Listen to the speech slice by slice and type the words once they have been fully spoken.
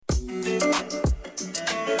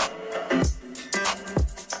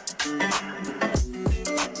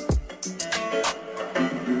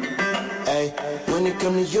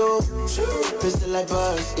come to you. Pistol like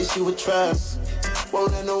buzz, issue with trust.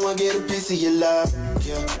 Won't let no one get a piece of your love.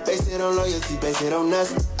 Yeah, base it on loyalty, base it on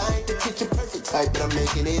us. I ain't the picture perfect type, but I'm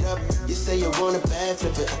making it up. You say you want a bad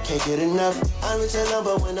flip it, I can't get enough. I'm with your love,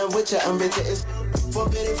 but when I'm with you, I'm bitter. It's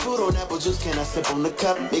forbidden fruit on apple juice, can I sip on the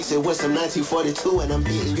cup? Mix it with some 1942 and I'm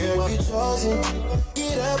beating you up. Girl, you chosen.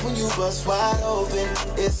 Get up when you bust wide open.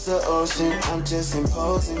 It's the ocean, I'm just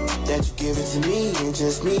imposing that you give it to me and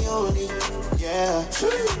just me only. Yeah,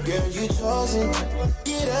 girl, you chosen.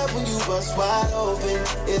 Get up when you bust wide open.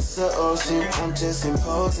 It's the ocean, I'm just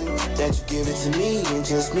imposing that you give it to me and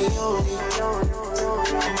just me only.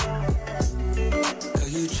 Girl,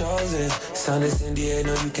 you chosen. Son is India,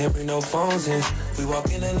 no, you can't bring no phones in. We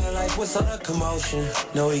walk in and they're like, what's all the commotion?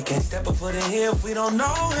 No, he can't step a foot in here if we don't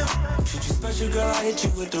know him. Treat you special, girl, I hit you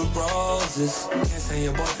with the roses. Can't say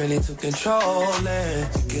your boyfriend ain't too controlling.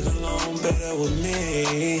 You get along better with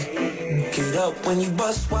me. Get up when you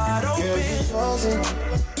bust wide open. Girl, you chosen.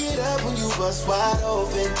 Get up when you bust wide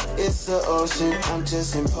open. It's the ocean, I'm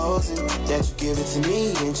just imposing that you give it to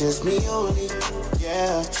me and just me only.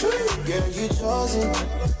 Yeah, girl, you chosen.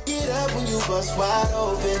 Get up when you bust wide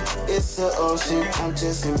open. It's the ocean, I'm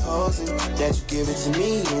just imposing that you give it to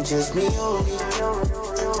me and just me only.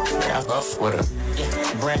 Yeah, I buff with her.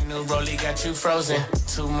 Yeah. Brand new rollie got you frozen.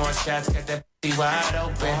 2 more shots, got that be wide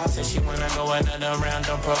open. Said she wanna go another round,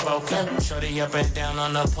 don't provoke him. Shorty up and down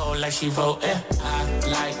on the pole like she voting. I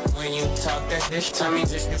like when you talk that dish to me.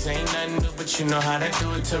 This ain't nothing new, but you know how to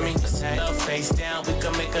do it to me. Set up face down, we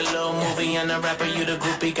can make a little movie. On the rapper, you the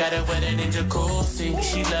groupie, got it wetter than jacuzzi.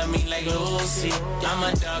 She love me like Lucy. I'm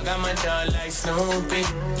a dog like Snoopy.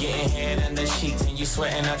 Getting head under sheets and you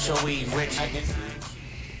sweating out your weed, Rich.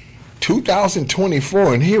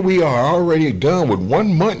 2024, and here we are already done with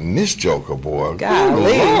 1 month in this joker, boy.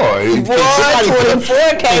 Golly. Lord. Boy, 24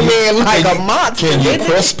 came in like a monster. Can you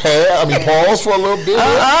press pause for a little bit?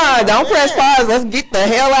 Don't press pause. Let's get the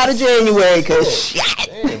hell out of January, because shit.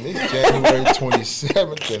 Damn, it's January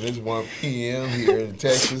 27th, and it's 1 p.m. here in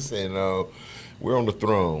Texas, and we're on the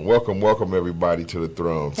throne. Welcome everybody to the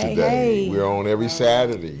throne today. Hey. We're on every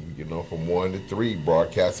Saturday, from 1 to 3,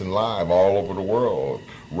 broadcasting live all over the world,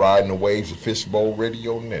 riding the waves of Fishbowl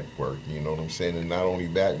Radio Network, you know what I'm saying? And not only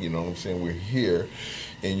that, you know what I'm saying, we're here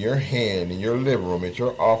in your hand, in your living room, at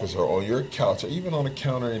your office, or on your couch, or even on the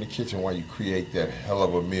counter in the kitchen while you create that hell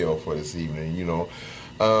of a meal for this evening,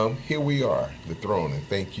 Here we are, the throne, and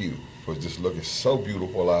thank you for just looking so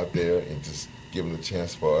beautiful out there and just giving a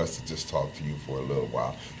chance for us to just talk to you for a little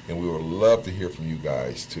while. And we would love to hear from you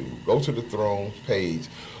guys too. Go to the Throne page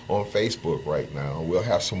on Facebook right now. We'll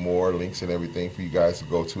have some more links and everything for you guys to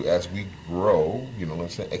go to as we grow,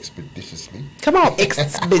 expeditiously. Come on,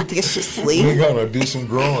 expeditiously. We're going to do some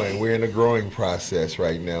growing. We're in the growing process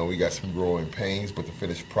right now. We got some growing pains, but the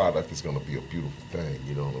finished product is going to be a beautiful thing.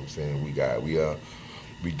 You know what I'm saying?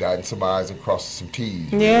 We dotting some I's and crossing some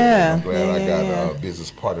T's. Yeah. I'm glad I got a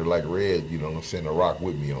business partner like Red, to rock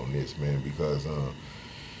with me on this, man, because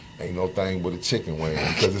ain't no thing but a chicken wing,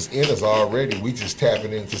 because it's in us already. We just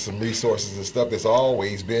tapping into some resources and stuff that's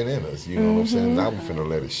always been in us. You know what I'm saying? Now we finna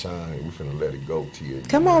let it shine. We finna let it go, Tia.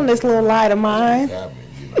 Come on, this little light of mine.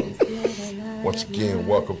 Once again,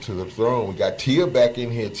 welcome to the throne. We got Tia back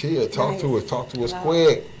in here. Tia, talk to us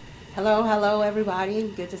quick. Hello, everybody.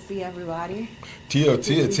 Good to see everybody. Tia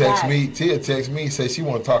text me, say she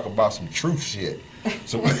want to talk about some truth shit.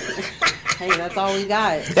 So, hey, that's all we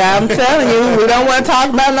got. I'm telling you, we don't want to talk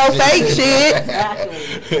about no fake shit.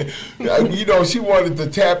 Exactly. She wanted to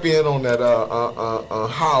tap in on that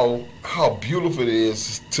how beautiful it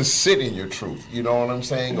is to sit in your truth. You know what I'm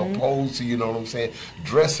saying? Mm-hmm. Opposed to,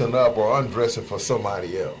 dressing up or undressing for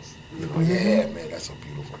somebody else. Yeah, man, that's a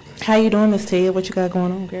beautiful thing. How you doing, Miss Tia? What you got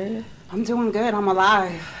going on, girl? I'm doing good. I'm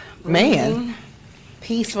alive. Man.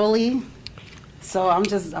 Peacefully. So I'm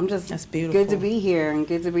just that's beautiful. Good to be here and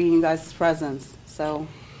good to be in you guys' presence. So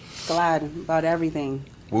glad about everything.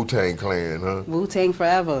 Wu-Tang Clan, huh? Wu-Tang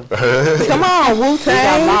forever. Come on,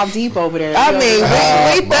 Wu-Tang. We got Mobb Deep over there. I mean,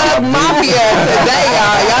 we thug mafia today,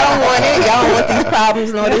 y'all. Y'all don't want it. Y'all don't want these problems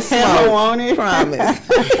nor this smoke. Don't want it. Promise.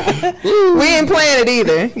 We ain't playing it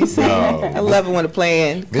either. You see? No. I love it when the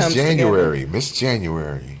plan comes together. Miss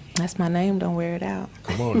January. That's my name. Don't wear it out.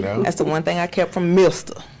 Come on now. That's the one thing I kept from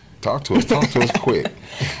Mister. Talk to us quick.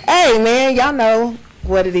 Hey, man, y'all know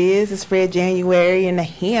what it is. It's Fred January in the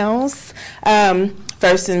house.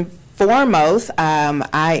 First and foremost,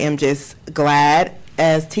 I am just glad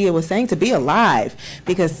as Tia was saying, to be alive,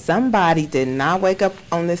 because somebody did not wake up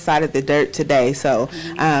on this side of the dirt today. So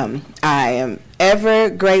I am ever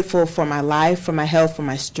grateful for my life, for my health, for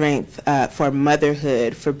my strength, for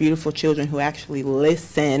motherhood, for beautiful children who actually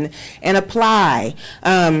listen and apply,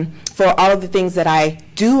 for all of the things that I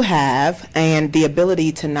do have and the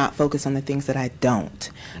ability to not focus on the things that I don't.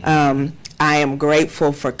 I am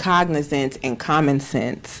grateful for cognizance and common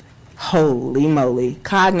sense. Holy moly,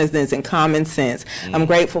 cognizance and common sense. I'm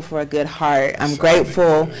grateful for a good heart. I'm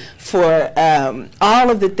grateful for all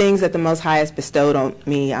of the things that the Most High has bestowed on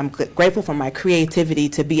me. I'm grateful for my creativity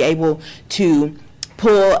to be able to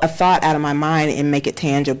pull a thought out of my mind and make it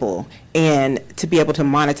tangible, and to be able to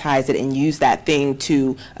monetize it and use that thing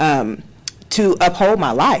to uphold my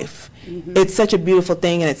life. It's such a beautiful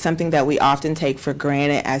thing, and it's something that we often take for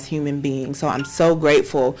granted as human beings. So I'm so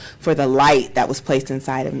grateful for the light that was placed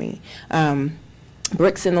inside of me.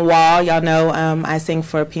 Bricks in the Wall, y'all know I sing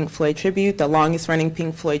for Pink Floyd Tribute, the longest running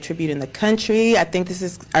Pink Floyd Tribute in the country. I think this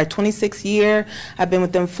is our 26th year. I've been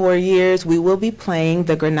with them 4 years. We will be playing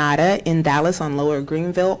the Granada in Dallas on Lower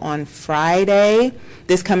Greenville on Friday,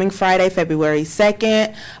 this coming Friday, February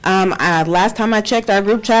 2nd. Last time I checked our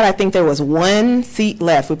group chat, I think there was 1 seat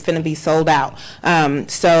left. We're finna be sold out.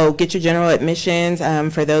 So get your general admissions.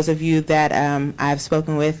 For those of you that I've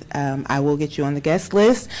spoken with, I will get you on the guest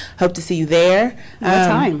list. Hope to see you there. What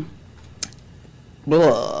time?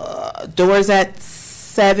 Doors at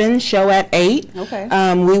 7, show at 8.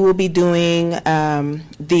 Okay. We will be doing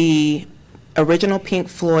the original Pink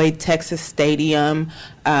Floyd Texas Stadium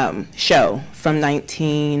show from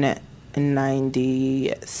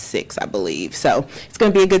 1996, I believe. So it's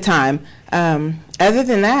going to be a good time. Other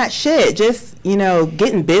than that, just,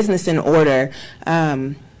 getting business in order.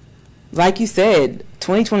 Like you said,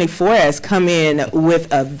 2024 has come in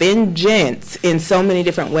with a vengeance in so many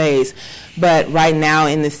different ways. But right now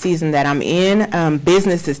in the season that I'm in,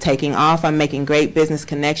 business is taking off. I'm making great business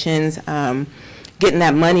connections, getting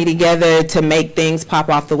that money together to make things pop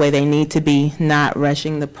off the way they need to be, not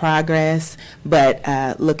rushing the progress, but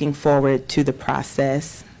looking forward to the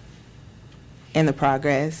process and the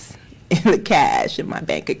progress and the cash in my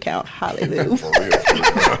bank account. Hallelujah.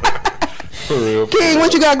 For real. King,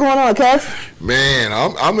 what you got going on, cuz? Man,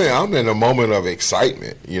 I'm in a moment of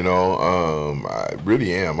excitement. I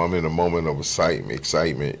really am. I'm in a moment of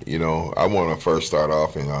excitement. I want to first start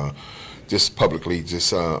off and just publicly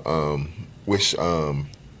wish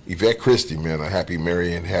Yvette Christie, man, a happy,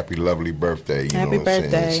 merry, and happy, lovely birthday. Happy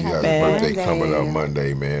birthday. She has a birthday coming up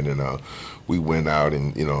Monday, man, and we went out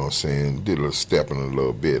and did a little stepping a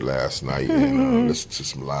little bit last night and listened to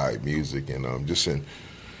some live music and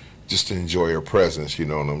just to enjoy her presence, you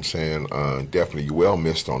know what I'm saying? Definitely, you well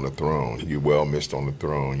missed on the throne. You well missed on the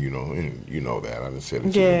throne, and you know that. I done said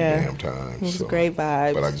it damn times. It was great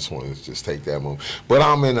vibes. But I just wanted to just take that moment. But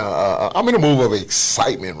I'm in a move of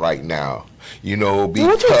excitement right now. Because what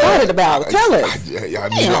you excited about? Tell us.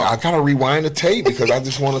 I gotta rewind the tape because I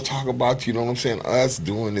just want to talk about, us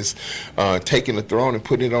doing this, taking the throne and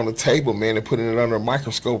putting it on the table, man, and putting it under a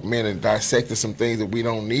microscope, man, and dissecting some things that we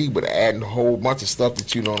don't need, but adding a whole bunch of stuff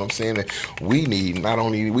that that we need. Not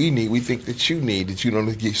only we think that you need,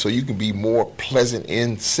 so you can be more pleasant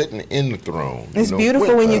in sitting in the throne. It's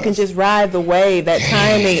beautiful when you can just ride the wave, that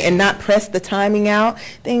timing, and not press the timing out.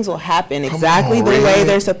 Things will happen exactly the way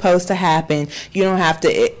they're supposed to happen. You don't have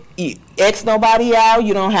to X nobody out.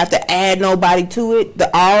 You don't have to add nobody to it.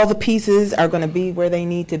 All the pieces are going to be where they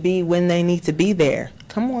need to be when they need to be there.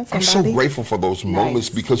 Come on, somebody. I'm so grateful for those moments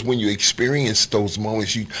because when you experience those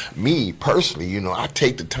moments, me personally, I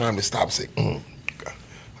take the time to stop and say,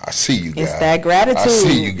 I see you guys. It's that gratitude. I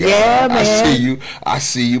see you guys. Yeah, man. I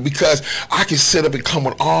see you because I can sit up and come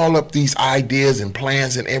with all up these ideas and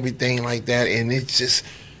plans and everything like that, and it's just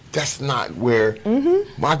that's not where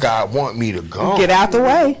my God want me to go. Get out the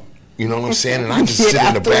way. You know what I'm saying? And I just sit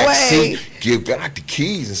in the back seat, give God the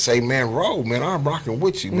keys, and say, "Man, roll, man. I'm rocking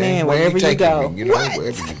with you, man. Wherever you go, me?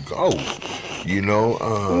 Wherever you go."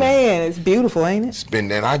 Man, it's beautiful, ain't it? It's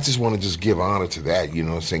been, and I just want to just give honor to that.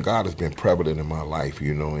 Saying God has been prevalent in my life.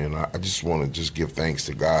 And I just want to just give thanks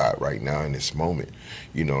to God right now in this moment.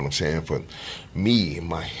 You know what I'm saying? For me and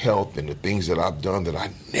my health and the things that I've done that I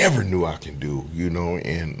never knew I can do.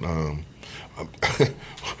 And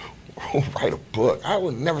write a book. I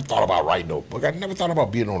would never thought about writing no book. I never thought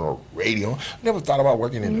about being on a radio. Never thought about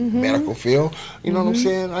working in the medical field. You know what I'm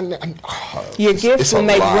saying? Your gifts will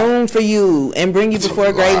make room for you and bring you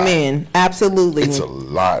before great men. Absolutely. It's a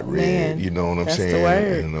lot, Red. Man, you know what I'm that's saying? the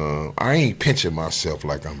word. And I ain't pinching myself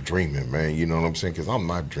like I'm dreaming, man. You know what I'm saying? Because I'm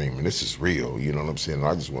not dreaming. This is real. You know what I'm saying?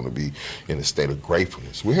 I just want to be in a state of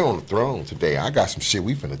gratefulness. We're here on the throne today. I got some shit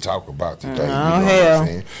we finna talk about today. You know what I'm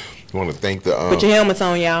saying? Want to thank the put your helmets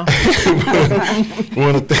on, y'all.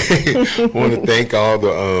 want to thank all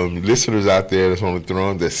the listeners out there that's on the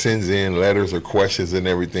throne that sends in letters or questions and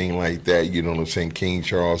everything like that. You know what I'm saying? King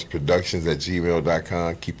Charles Productions at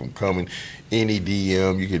gmail.com. Keep them coming. Any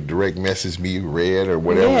DM, you can direct message me, Red, or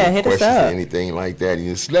whatever, hit questions us or up. anything like that. And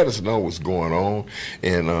just let us know what's going on,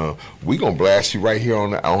 and we gonna blast you right here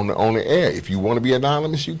on the air. If you want to be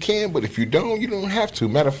anonymous, you can, but if you don't have to.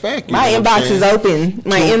 Matter of fact, My inbox is open.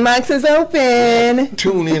 My inbox is open.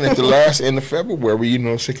 Tune in at the last end of February, you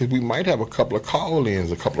know, because we might have a couple of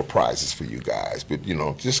call-ins, a couple of prizes for you guys. But, you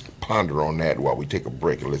know, just ponder on that while we take a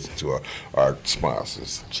break and listen to our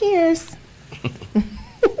sponsors. Cheers.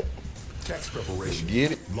 Tax preparation,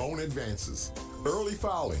 Get it? loan advances, early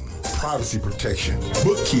filing, privacy protection,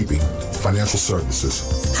 bookkeeping, financial services.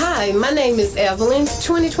 Hi, my name is Evelyn.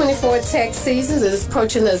 2024 tax season is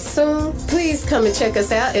approaching us soon. Please come and check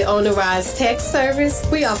us out at On the Rise Tax Service.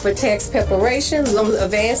 We offer tax preparation, loan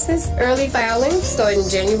advances, early filing starting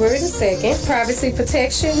January the 2nd, privacy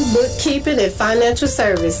protection, bookkeeping, and financial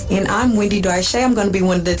service. And I'm Wendy Darche. I'm going to be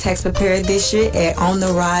one of the tax preparers this year at On the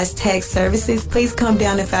Rise Tax Services. Please come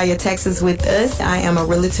down and file your taxes with us. I am a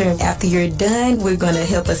realtor. After you're done, we're going to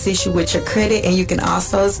help assist you with your credit, and you can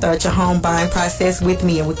also start your home buying process with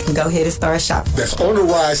me, and we can go ahead and start shopping. That's On the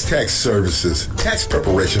Rise Tax Services. Tax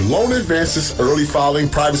preparation, loan advances, early filing,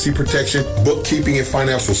 privacy protection, bookkeeping, and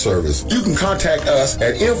financial service. You can contact us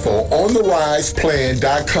at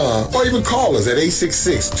info.ontheriseplan.com or even call us at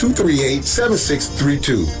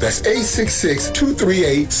 866-238-7632. That's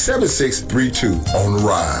 866-238-7632. On the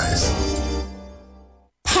Rise.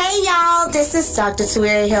 Hey y'all, this is Dr.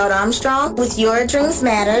 Tueri Held Armstrong with Your Dreams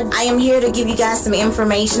Matter. I am here to give you guys some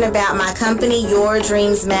information about my company, Your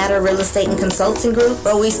Dreams Matter Real Estate and Consulting Group,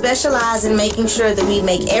 where we specialize in making sure that we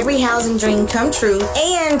make every housing dream come true,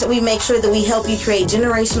 and we make sure that we help you create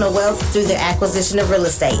generational wealth through the acquisition of real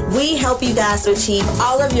estate. We help you guys to achieve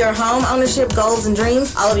all of your home ownership goals and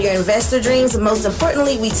dreams, all of your investor dreams, and most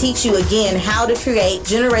importantly, we teach you again how to create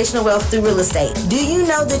generational wealth through real estate. Do you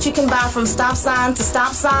know that you can buy from stop sign to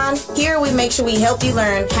stop sign? Here we make sure we help you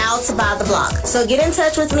learn how to buy the block. So get in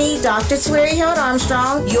touch with me, Dr. Tueri Held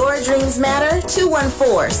Armstrong. Your Dreams Matter,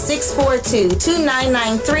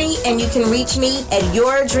 214-642-2993, and you can reach me at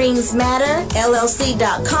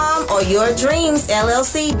yourdreamsmatterllc.com or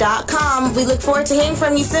yourdreamsllc.com. We look forward to hearing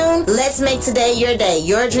from you soon. Let's make today your day.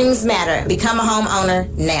 Your dreams matter. Become a homeowner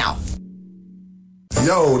now.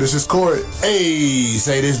 Yo, this is Corey. Hey,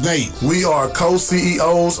 say this Nate. We are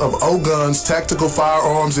co-CEOs of O-Guns Tactical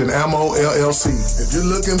Firearms and Ammo LLC. If you're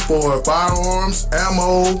looking for firearms,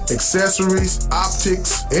 ammo, accessories,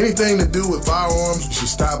 optics, anything to do with firearms, you should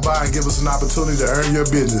stop by and give us an opportunity to earn your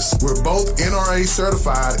business. We're both NRA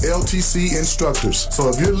certified LTC instructors. So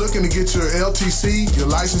if you're looking to get your LTC, your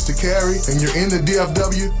license to carry, and you're in the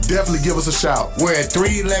DFW, definitely give us a shout. We're at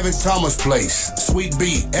 311 Thomas Place, Suite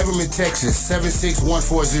B, Everman, Texas, 76140,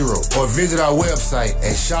 or visit our website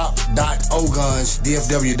at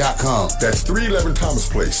shop.ogunsdfw.com. That's 311 Thomas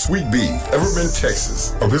Place, Suite B, Everman,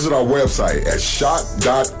 Texas. Or visit our website at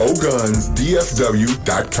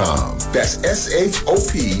shop.ogunsdfw.com. That's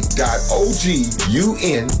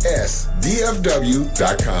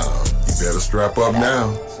shop.ogunsdfw.com. You better strap up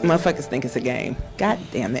now. Motherfuckers think it's a game. God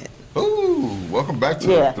damn it. Ooh, welcome back to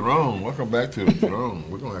the throne. Welcome back to the throne.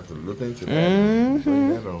 We're going to have to look into that and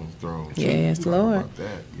bring that on the throne. Yes, Lord. About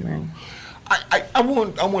that, you know. I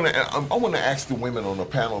want to ask the women on the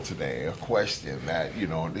panel today a question that, you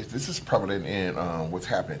know, this is prevalent in what's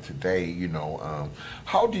happening today, you know.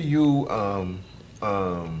 How do you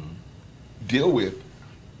deal with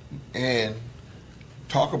and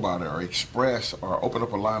talk about it or express or open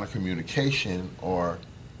up a line of communication or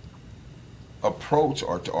approach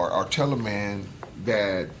or tell a man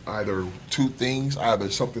that either two things, either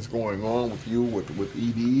something's going on with you with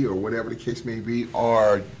ED or whatever the case may be,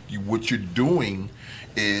 or what you're doing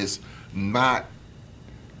is not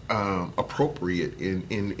appropriate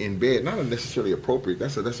in bed. Not necessarily appropriate.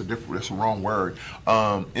 That's a wrong word.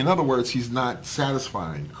 In other words, he's not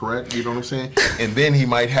satisfying. Correct? You know what I'm saying? And then he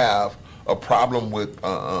might have a problem with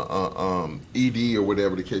ED or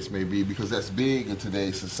whatever the case may be, because that's big in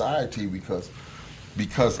today's society because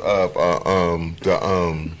of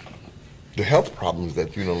the health problems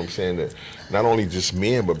that, you know what I'm saying, that not only just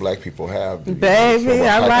men but black people have. Baby,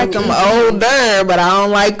 I like them older, but I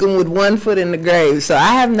don't like them with one foot in the grave. So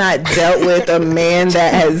I have not dealt with a man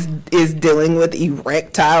that is dealing with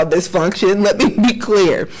erectile dysfunction. Let me be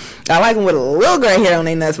clear. I like them with a little gray hair on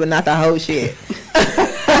their nuts, but not the whole shit.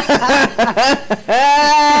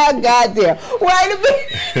 Goddamn. Wait a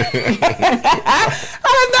minute. I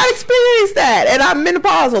have not experienced that. And I'm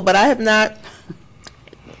menopausal, but I have not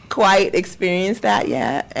quite experienced that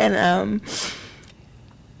yet. And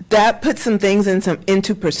that puts some things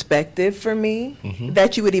into perspective for me,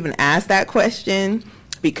 that you would even ask that question,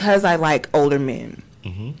 because I like older men.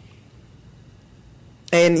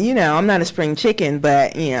 And, you know, I'm not a spring chicken,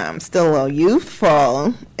 but, you know, I'm still a little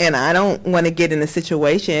youthful, and I don't want to get in a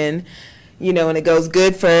situation, you know, and it goes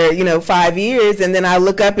good for, you know, 5 years, and then I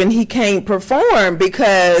look up and he can't perform,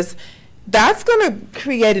 because that's going to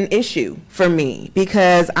create an issue for me,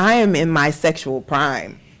 because I am in my sexual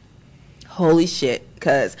prime. Holy shit.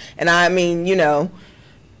 And I mean, you know,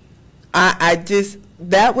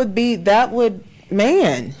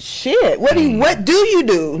 man, shit. What do you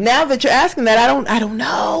do? Now that you're asking that, I don't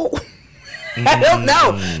know. I don't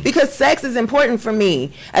know, because sex is important for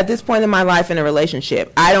me at this point in my life in a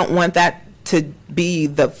relationship. I don't want that to be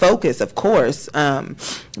the focus, of course,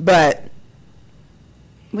 but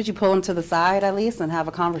would you pull him to the side at least and have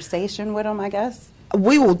a conversation with him, I guess?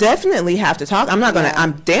 We will definitely have to talk.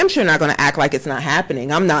 I'm damn sure not gonna act like it's not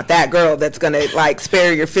happening. I'm not that girl that's gonna like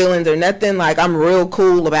spare your feelings or nothing. Like, I'm real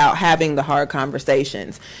cool about having the hard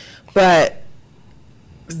conversations. But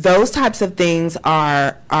those types of things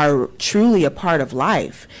are truly a part of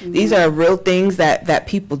life. These are real things that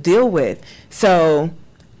people deal with. So,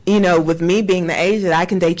 you know, with me being the age that I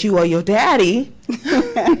can date you or your daddy, you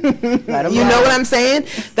know what I'm saying?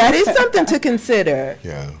 That is something to consider.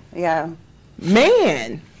 Yeah.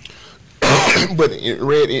 Man. But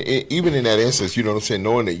even in that instance, you know what I'm saying,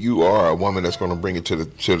 knowing that you are a woman that's going to bring it to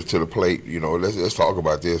the plate, you know, let's talk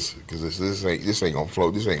about this, because this ain't gonna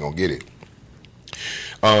float, this ain't gonna get it.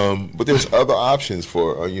 But there's other options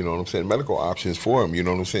for, you know what I'm saying, medical options for him, you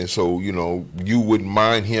know what I'm saying. So, you know, you wouldn't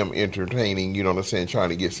mind him entertaining, you know what I'm saying, trying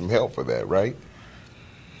to get some help for that, right?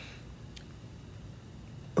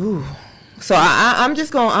 Ooh. So I'm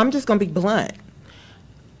just gonna be blunt.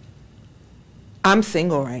 I'm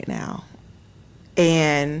single right now,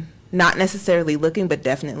 and not necessarily looking, but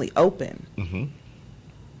definitely open.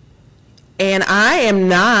 And I am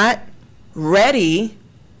not ready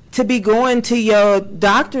to be going to your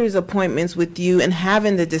doctor's appointments with you and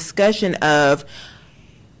having the discussion of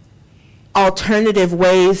alternative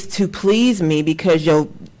ways to please me because your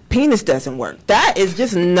penis doesn't work. That is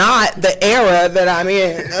just not the era that I'm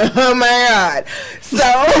in. Oh my God. So,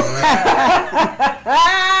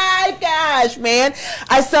 gosh, man.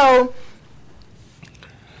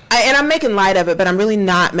 And I'm making light of it, but I'm really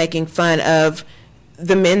not making fun of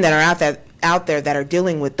the men that are out there that are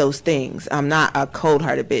dealing with those things. I'm not a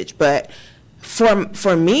cold-hearted bitch, but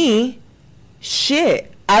for me,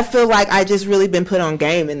 shit, I feel like I just really been put on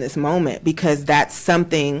game in this moment, because that's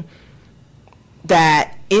something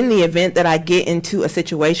that in the event that I get into a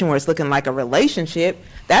situation where it's looking like a relationship,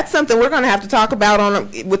 that's something we're going to have to talk about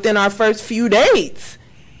within our first few dates.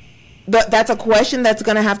 That's a question that's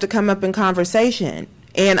going to have to come up in conversation.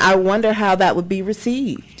 And I wonder how that would be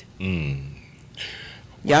received.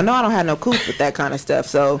 Y'all know I don't have no couth with that kind of stuff,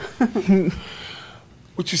 so.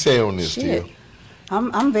 What you say on this, Tia?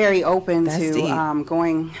 I'm very open to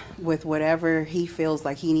going with whatever he feels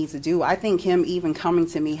like he needs to do. I think him even coming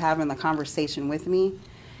to me, having the conversation with me,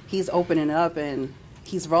 he's opening up and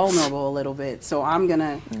he's vulnerable a little bit. So I'm going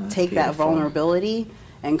to take that vulnerability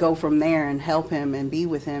and go from there and help him and be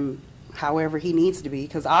with him however he needs to be.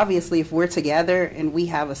 Because obviously if we're together and we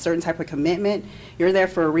have a certain type of commitment, you're there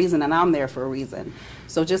for a reason and I'm there for a reason.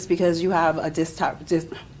 So just because you have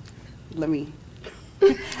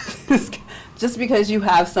just because you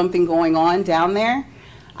have something going on down there,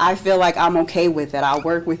 I feel like I'm okay with it. I'll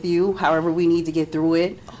work with you however we need to get through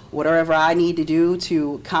it, whatever I need to do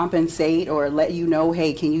to compensate or let you know,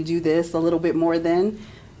 hey, can you do this a little bit more then?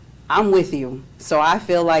 I'm with you. So I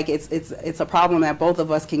feel like it's a problem that both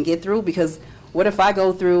of us can get through, because what if I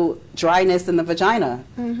go through dryness in the vagina?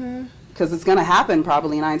 because it's going to happen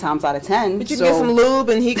probably 9 times out of 10. But you get some lube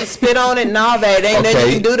and he can spit on it and all that. Ain't nothing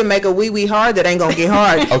you can do to make a wee hard that ain't going to get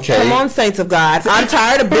hard. Come on, saints of God. I'm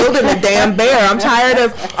tired of building a damn bear. I'm tired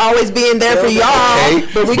of always being there for y'all.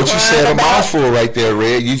 But you said a mouthful right there,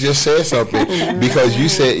 Red. You just said something because you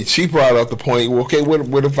said, she brought up the point, well, okay,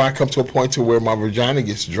 what if I come to a point to where my vagina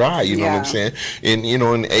gets dry, you know what I'm saying? And, you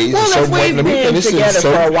know, in the age of certain point, let me finish this. For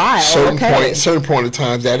a while. Certain point of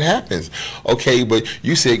times that happens. Okay, but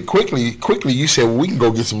you said quickly you said, well, we can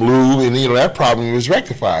go get some lube and, you know, that problem is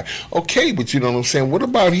rectified. Okay, but you know what I'm saying, what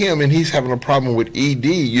about him and he's having a problem with ED,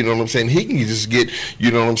 you know what I'm saying? He can just get, you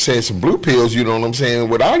know what I'm saying, some blue pills, you know what I'm saying,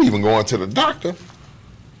 without even going to the doctor.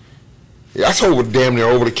 That's damn near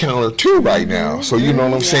over the counter too right now. So you know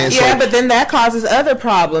what I'm saying? Yeah, but then that causes other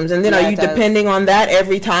problems. And then are you depending on that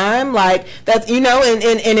every time? Like that's, you know, and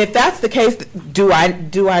if that's the case, do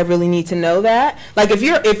I really need to know that? Like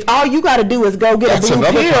if all you got to do is go get a blue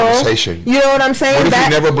pill, conversation. You know what I'm saying? What if he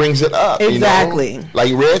never brings it up? Exactly. You know?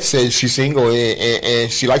 Like Red says, she's single and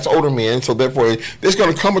she likes older men, so therefore there's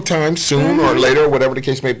going to come a time soon or later, or whatever the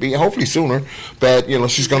case may be, hopefully sooner, that, you know,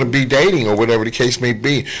 she's going to be dating or whatever the case may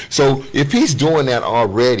be. So if he's doing that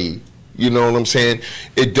already, you know what I'm saying,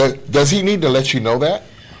 does he need to let you know that?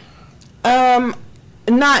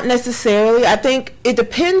 Not necessarily. I think it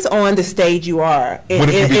depends on the stage you are in, what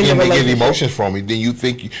if you begin to get emotions from me? Then you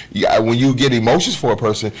think, when you get emotions for a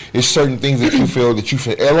person, it's certain things that you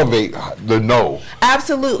feel elevate the no.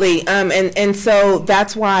 Absolutely. And so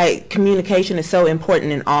that's why communication is so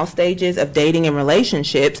important in all stages of dating and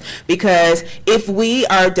relationships, because if we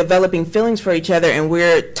are developing feelings for each other and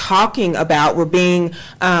we're being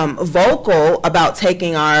vocal about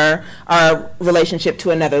taking our relationship to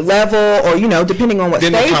another level, or, you know, depending on what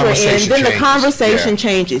stage we're in, then the conversation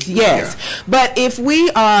changes. Yes. Yeah. But if we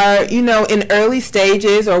are, you know, in early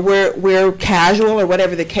stages, or we're casual or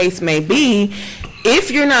whatever the case may be, if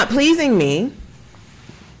you're not pleasing me,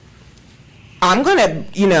 I'm going to,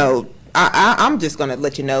 you know, I'm just going to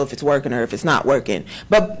let you know if it's working or if it's not working.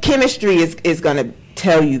 But chemistry is going to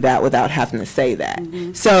tell you that without having to say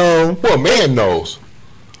that. So, well, a man knows.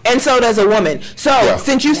 And so does a woman. So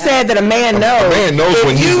since you said that a man knows, when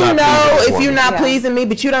if you're not pleasing me,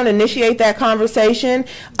 but you don't initiate that conversation,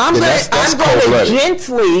 I'm going to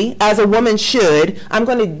gently, as a woman should, I'm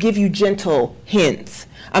going to give you gentle hints.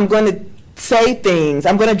 I'm going to say things.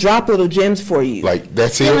 I'm going to drop little gems for you. Like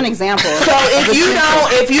that's it. Give an example. So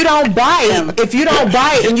if you don't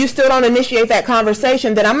bite and you still don't initiate that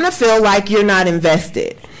conversation, then I'm going to feel like you're not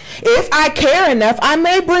invested. If I care enough, I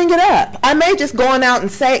may bring it up. I may just come on out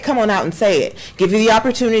and say it. Give you the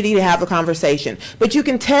opportunity to have a conversation. But you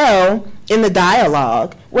can tell in the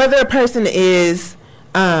dialogue whether a person is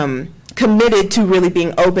committed to really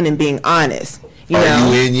being open and being honest.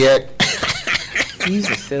 Are you in yet? He's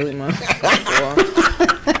a silly motherfucker.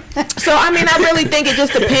 So, I mean, I really think it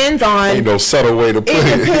just depends on... Ain't no subtle way to put it.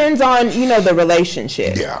 It depends on, you know, the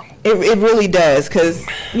relationship. Yeah. It really does. Because,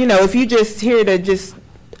 you know, if you just here to just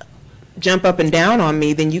jump up and down on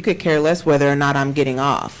me, then you could care less whether or not I'm getting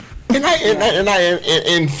off.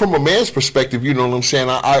 And from a man's perspective, you know what I'm saying,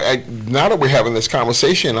 I now that we're having this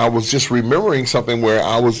conversation, I was just remembering something where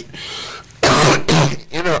I was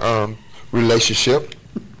in a relationship,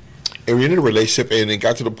 and it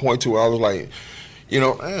got to the point to where I was like, you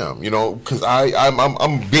know, because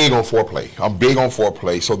I'm big on foreplay. I'm big on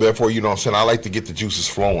foreplay, so therefore, you know what I'm saying, I like to get the juices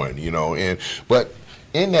flowing, you know, but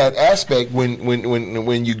in that aspect,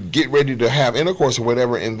 when you get ready to have intercourse or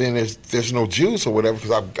whatever, and then there's no juice or whatever,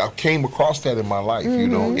 because I came across that in my life, you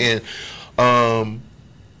know, and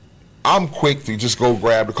I'm quick to just go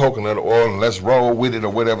grab the coconut oil and let's roll with it or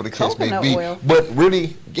whatever the case may be. Oil. But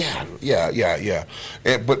really, yeah.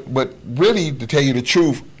 But really, to tell you the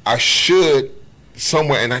truth, I should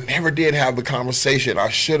somewhere, and I never did have the conversation. I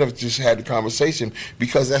should have just had the conversation,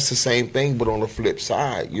 because that's the same thing, but on the flip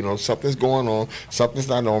side, you know, something's going on, something's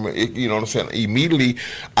not normal. You know what I'm saying? Immediately,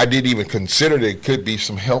 I didn't even consider that it could be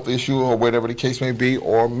some health issue or whatever the case may be,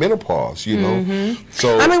 or menopause. You know,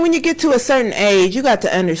 so I mean, when you get to a certain age, you got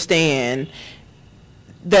to understand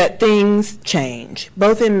that things change,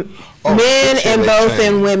 both in men and both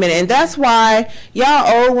in women, and that's why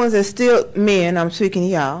y'all old ones are still men. I'm speaking to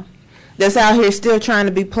y'all. That's out here still trying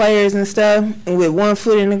to be players and stuff, and with one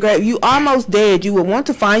foot in the grave. You almost dead. You would want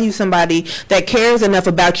to find you somebody that cares enough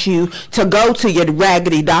about you to go to your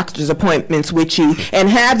raggedy doctor's appointments with you and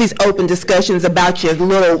have these open discussions about your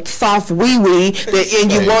little soft wee-wee,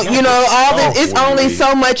 and you want, you know, all that. It's only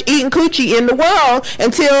so much eating coochie in the world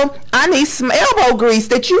until I need some elbow grease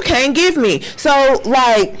that you can't give me. So,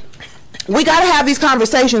 like, we got to have these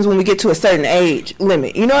conversations when we get to a certain age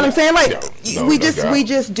limit. You know what I'm saying? Like, we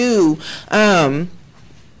just do.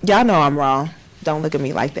 Y'all know I'm wrong. Don't look at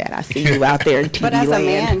me like that. I see you out there in TV But as land. a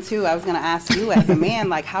man too, I was going to ask you, as a man,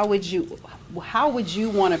 like, how would you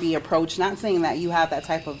want to be approached? Not saying that you have that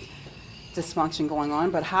type of dysfunction going on,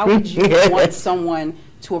 but how would you want someone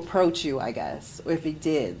to approach you, I guess, if it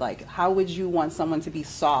did? Like, how would you want someone to be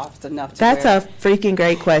soft enough to That's a freaking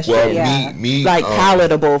great question. Well, me like,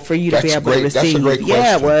 palatable for you to be able to receive. That's a great question.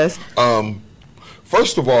 Yeah, it was.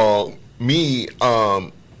 First of all, me,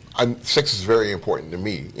 sex is very important to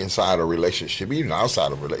me inside a relationship, even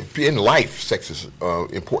outside of a relationship. In life, sex is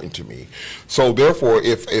important to me. So therefore,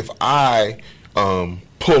 if I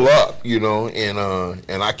pull up,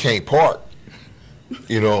 and I can't park,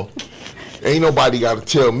 ain't nobody got to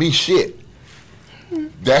tell me shit.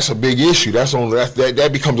 That's a big issue. That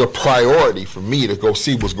becomes a priority for me to go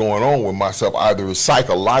see what's going on with myself, either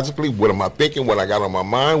psychologically, what am I thinking, what I got on my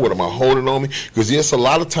mind, what am I holding on me? Because there's a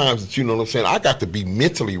lot of times that, I got to be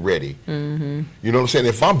mentally ready. Mm-hmm. You know what I'm saying?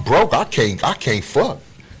 If I'm broke, I can't fuck.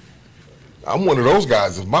 I'm one of those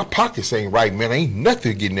guys. If my pockets ain't right, man, ain't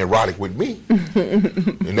nothing getting erotic with me.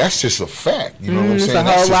 And that's just a fact. You know what I'm saying? There's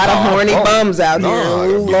a whole lot of horny bums out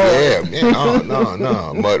here.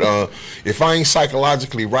 No. But if I ain't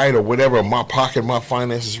psychologically right or whatever, my pocket, my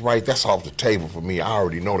finances right, that's off the table for me. I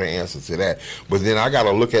already know the answer to that. But then I got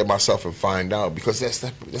to look at myself and find out, because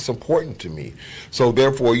that's important to me. So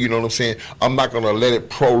therefore, you know what I'm saying? I'm not going to let it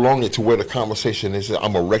prolong it to where the conversation is.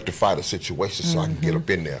 I'm going to rectify the situation so I can get up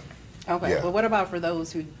in there. Okay, but what about for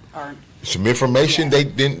those who aren't? Some information, they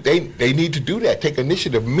need to do that. Take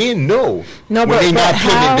initiative. Men know when but they're not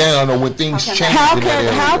putting it down or when things change.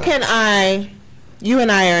 How can you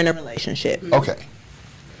and I are in a relationship. Okay.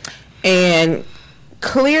 And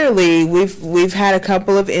clearly we've had a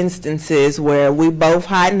couple of instances where we both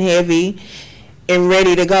hot and heavy and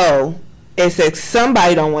ready to go. It's like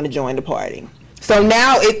somebody don't want to join the party. So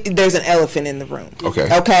now there's an elephant in the room.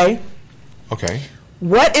 Okay.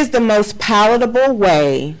 What is the most palatable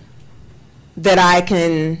way that I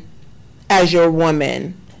can, as your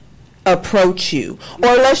woman, approach you?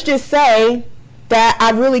 Or let's just say that I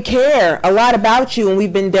really care a lot about you and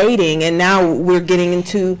we've been dating and now we're getting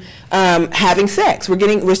into having sex.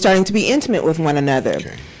 We're starting to be intimate with one another.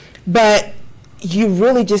 Okay. But you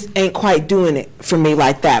really just ain't quite doing it for me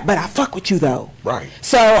like that. But I fuck with you though. Right.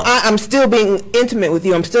 So I'm still being intimate with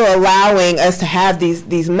you. I'm still allowing us to have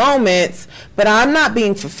these moments, but I'm not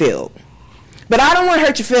being fulfilled. But I don't want to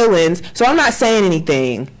hurt your feelings, so I'm not saying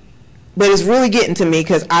anything. But it's really getting to me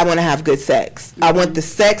because I want to have good sex. I want the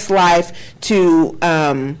sex life to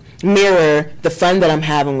mirror the fun that I'm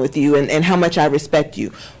having with you and how much I respect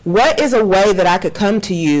you. What is a way that I could come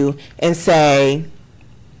to you and say,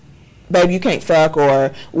 babe, you can't fuck,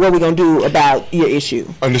 or what are we going to do about your issue?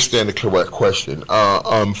 Understand the correct question.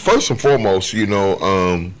 First and foremost,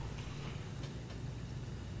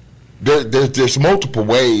 there's multiple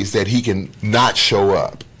ways that he can not show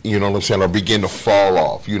up, you know what I'm saying, or begin to fall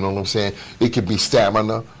off, you know what I'm saying. It could be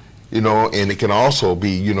stamina, and it can also be,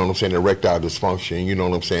 you know what I'm saying, erectile dysfunction, you know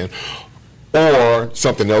what I'm saying, or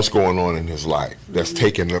something else going on in his life that's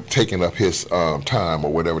taking up his time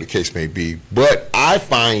or whatever the case may be. But I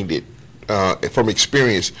find it, from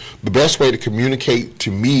experience, the best way to communicate to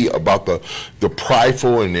me about the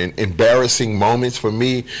prideful and embarrassing moments for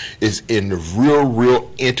me is in the real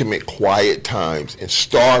intimate, quiet times, and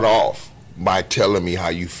start off by telling me how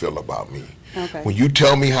you feel about me. Okay. When you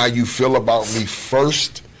tell me how you feel about me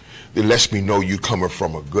first, it lets me know you coming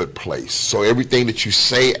from a good place. So everything that you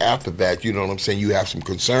say after that, you know what I'm saying, you have some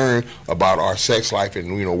concern about our sex life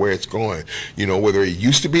and, where it's going. Whether it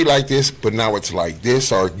used to be like this, but now it's like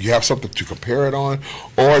this, or you have something to compare it on,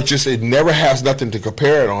 or it never has nothing to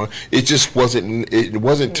compare it on. It just wasn't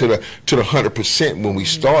to the 100% when we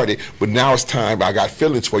started, but now it's time. I got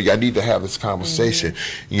feelings for you. I need to have this conversation.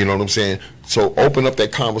 You know what I'm saying? So open up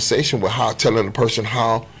that conversation with telling the person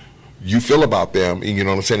how you feel about them, and you know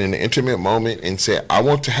what I'm saying, in an intimate moment, and say, I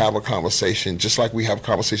want to have a conversation, just like we have a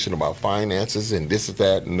conversation about finances and this and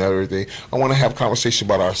that and everything. I want to have a conversation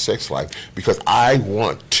about our sex life, because I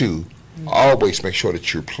want to always make sure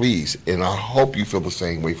that you're pleased, and I hope you feel the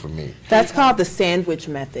same way for me. That's called the sandwich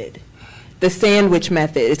method. The sandwich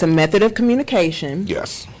method. It's a method of communication.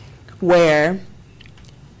 Yes. Where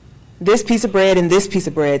this piece of bread and this piece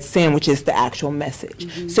of bread sandwiches the actual message.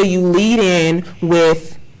 Mm-hmm. So you lead in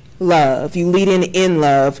with love. You lead in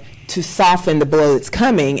love to soften the blow that's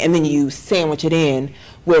coming, and then you sandwich it in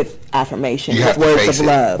with affirmation, with words of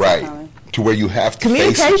love. Right. to where you have to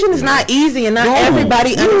communication is not easy, and not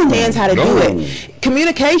everybody understands how to do it.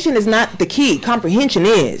 Communication is not the key. Comprehension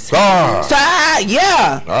is. It's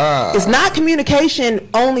not communication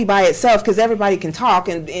only by itself, because everybody can talk,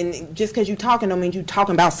 and just because you talking don't mean you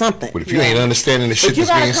talking about something. But if you ain't understanding the shit that's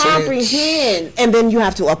being said, you gotta comprehend, and then you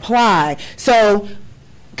have to apply. So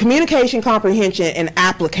communication, comprehension, and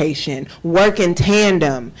application work in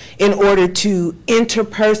tandem in order to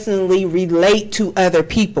interpersonally relate to other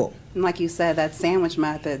people. And like you said, that sandwich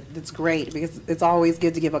method, that's great, because it's always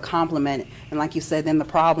good to give a compliment. And like you said, then the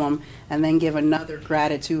problem, and then give another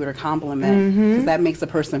gratitude or compliment, because that makes the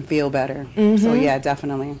person feel better. So yeah,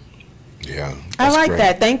 definitely. Yeah. I like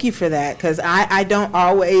that. Thank you for that, because I don't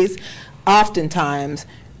always, oftentimes,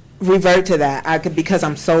 revert to that because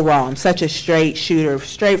I'm so raw. I'm such a straight shooter,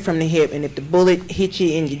 straight from the hip, and if the bullet hits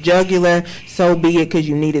you in your jugular, so be it, because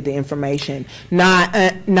you needed the information.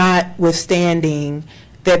 Notwithstanding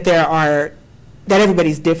that that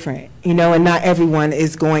everybody's different, and not everyone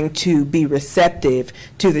is going to be receptive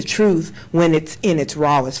to the truth when it's in its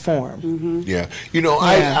rawest form. Yeah.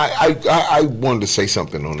 I wanted to say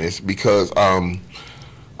something on this, because I've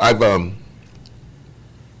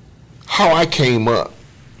how I came up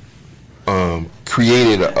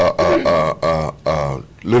created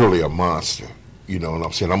literally a monster. You know what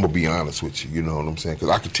I'm saying? I'm going to be honest with you, you know what I'm saying? Because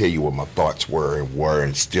I can tell you what my thoughts were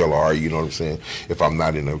and still are, you know what I'm saying, if I'm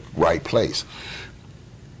not in the right place.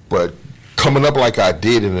 But coming up like I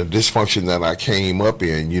did in the dysfunction that I came up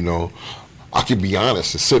in, I can be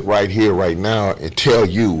honest and sit right here, right now, and tell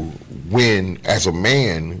you when, as a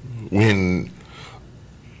man, when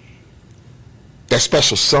that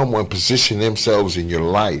special someone position themselves in your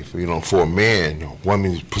life, for a man, a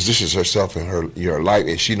woman positions herself in your life,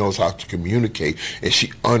 and she knows how to communicate, and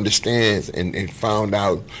she understands and found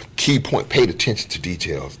out key point, paid attention to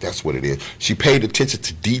details. That's what it is. She paid attention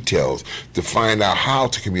to details to find out how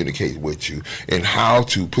to communicate with you and how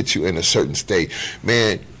to put you in a certain state.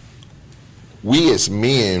 Man, we as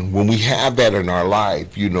men, when we have that in our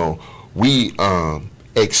life, we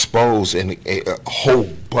expose a whole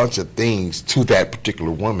bunch of things to that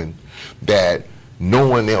particular woman that no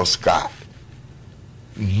one else got.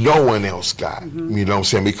 No one else got. You know what I'm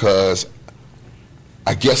saying? Because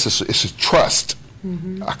I guess it's a trust.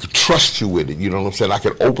 I could trust you with it. You know what I'm saying? I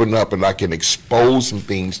can open up and I can expose some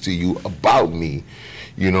things to you about me,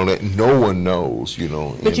 that no one knows,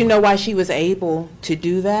 But you know why she was able to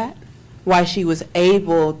do that? Why she was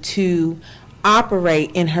able to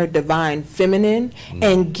operate in her divine feminine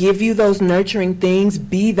and give you those nurturing things,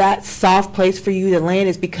 be that soft place for you to land,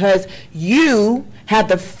 is because you had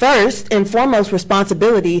the first and foremost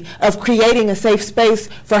responsibility of creating a safe space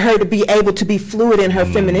for her to be able to be fluid in her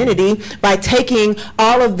femininity by taking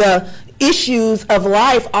all of the issues of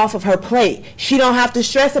life off of her plate. She don't have to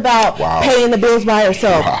stress about paying the bills by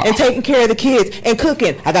herself and taking care of the kids and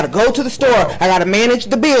cooking. I got to go to the store. I got to manage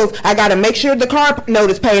the bills. I got to make sure the car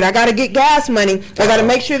note is paid. I got to get gas money. I got to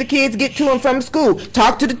make sure the kids get to and from school.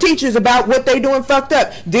 Talk to the teachers about what they doing fucked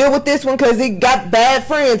up. Deal with this one because he got bad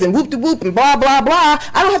friends and whoop-de-whoop and blah, blah, blah.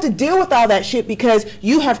 I don't have to deal with all that shit because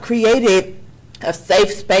you have created a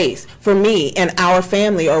safe space for me and our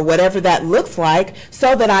family, or whatever that looks like,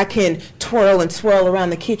 so that I can twirl and swirl around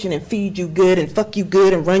the kitchen and feed you good and fuck you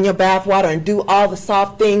good and run your bath water and do all the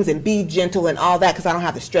soft things and be gentle and all that, because I don't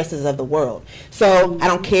have the stresses of the world. So I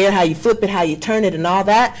don't care how you flip it, how you turn it and all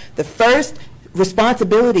that. The first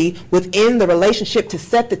responsibility within the relationship to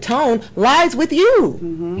set the tone lies with you.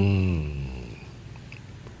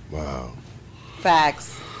 Wow.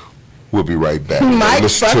 Facts. We'll be right back.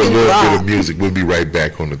 Listen to a little bit of music. We'll be right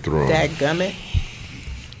back on the throne. Dadgummit.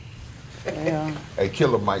 Yeah. Hey,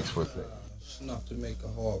 kill the mics for a second. It's enough to make a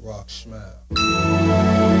hard rock smile.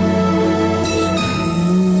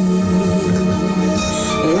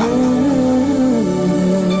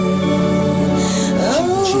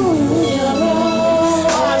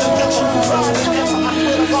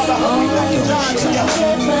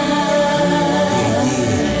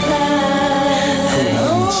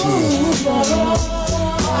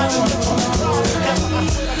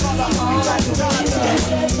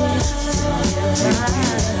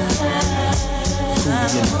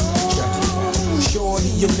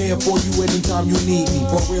 Shorty, I'm there for you anytime you need me.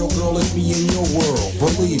 For real, girl, it's me in your world.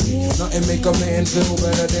 Believe me, nothing make a man feel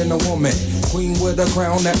better than a woman. Queen with a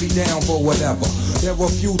crown that be down for whatever. There are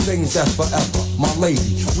few things that's forever. My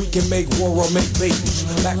lady, we can make war or make babies.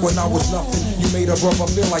 Back when I was nothing, you made a brother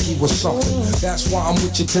feel like he was something. That's why I'm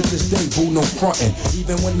with you to this day, boo, no frontin'.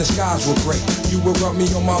 Even when the skies were gray, you would rub me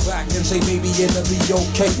on my back and say, baby, it'll be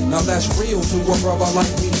okay. Now that's real to a brother like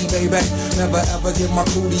me, baby. Never ever give my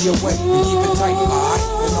cootie away. And keep it tight, alright?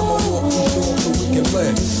 And I'ma walk these doors so we can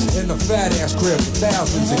live in a fat ass crib with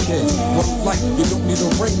thousands of kids. Well, like, you don't need a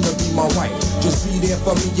ring to be my wife. Just be there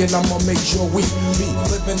for me and I'ma make sure we be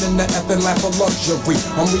living in the effing lap of luxury.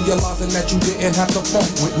 I'm realizing that you didn't have to funk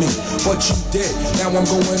with me, but you did. Now I'm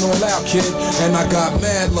going all out, kid, and I got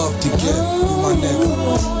mad love to give you, my nigga.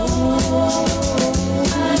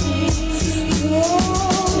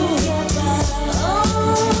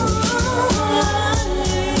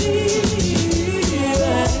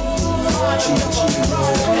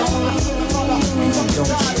 Don't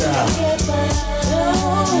stop.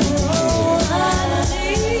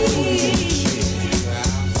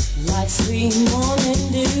 Like sweet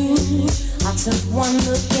morning dew, I took one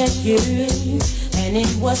look at you, and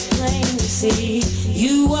it was plain to see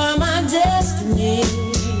you were my destiny.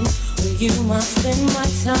 With you I spend my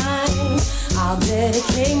time, I'll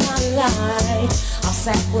dedicate my life. I'll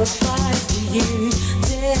sacrifice to you,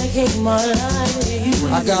 dedicate my life to you.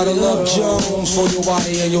 I gotta love Jones for your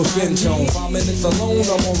body and your skin tone. 5 minutes alone,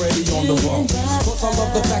 I'm already on the road. Plus I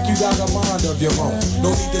love the fact you got a mind of your own.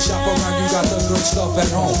 No need to shop around, you got the good stuff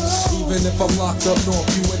at home. Even if I'm locked up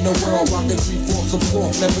north, you in the world rockin' 3/4 of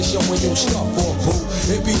cloth, never showing your stuff or boo.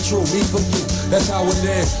 It be true, me for you, that's how it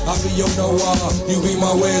is. I be your Noah, you be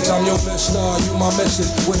my wedge, I'm your mister, you my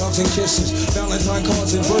missus. With hugs and kisses, Valentine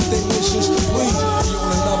cards and birthday wishes. Please, be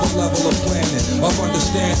on another level of planning, of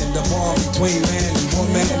understanding the bond between man and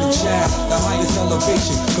woman and child, the highest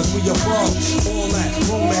elevation, cause we above all that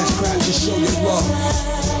romance crap, just show your love.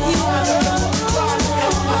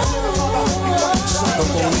 Sucker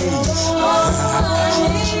for needs.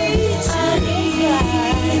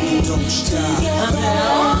 Don't stop.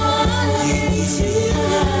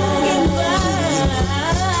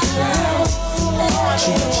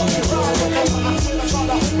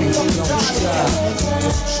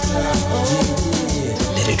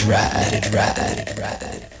 Let it ride, let it ride, let it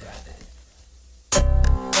ride.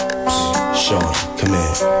 Shorty, come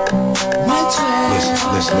in.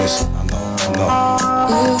 Listen, I know.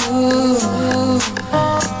 Ooh,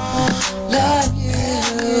 love you.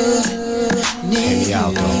 Hear me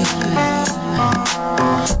out though.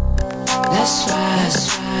 That's right.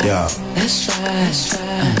 Yeah. That's right.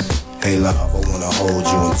 Hey love, I wanna hold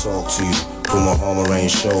you and talk to you. Put my arm around your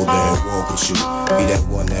shoulder and walk with you. Be that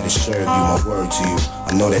one that'll serve you, my word to you.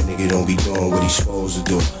 I know that nigga don't be doing what he's supposed to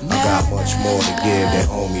do. I got much more to give than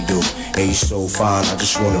homie do. And you so fine, I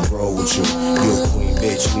just wanna roll with you. You a queen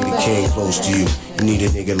bitch, need a king close to you. You need a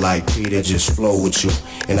nigga like Peter, just flow with you.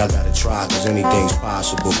 And I gotta try, cause anything's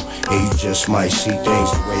possible. And you just might see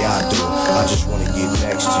things the way I do. I just wanna get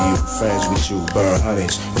next to you, friends with you, burn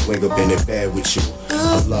honeys, and wake up in the bed with you.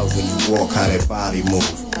 I love when you walk, how that body move.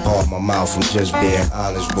 Part my mouth from just being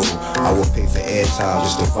honest, boo. I will pay for airtime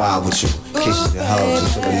just to vibe with you. Kisses and hugs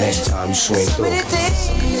until the next time you swing through. Wanna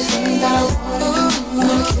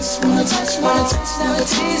kiss, wanna touch, never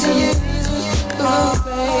teasing you. Oh,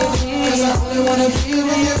 baby, cause I only wanna be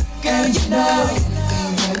with you. Girl, you know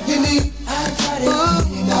anything that you need, I got it. $1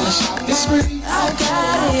 million shopping spree, I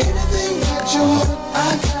got it. Anything that you want, I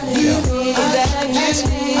got it. You need that you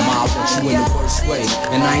need. I want you in the worst way,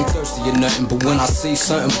 and I ain't thirsty or nothing. But when I see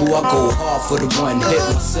something, boo, I go hard for the one, hit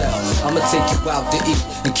myself. I'ma take you out to eat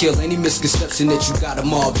and kill any misconception that you got a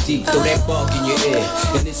mob deep. Throw that bug in your ear,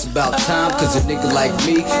 and it's about time, cause a nigga like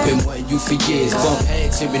me been wanting you for years. Bump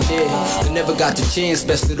heads here and there, but never got the chance.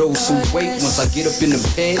 Best of those who wait. Once I get up in them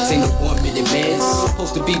pants, ain't no 1 minute man.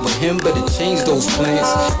 Supposed to be with him, better change those plans.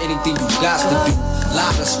 Anything you got to do,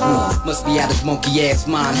 lie to screw. Must be out his monkey ass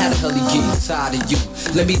mind. How the hell he getting tired of you?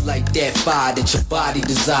 Let me light that fire that your body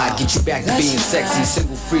desire. Get you back to being sexy,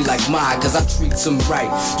 single free like mine. Cause I treat them right.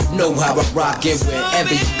 You know how I rock it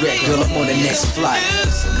wherever you at. Girl, I'm on the next flight.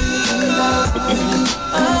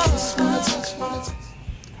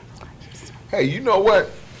 Hey, you know what?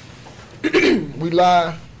 We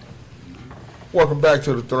live. Welcome back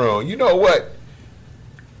to the throne. You know what?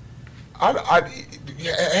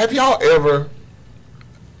 Have y'all ever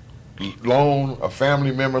loaned a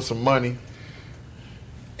family member some money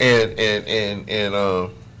and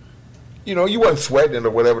you know, you wasn't sweating or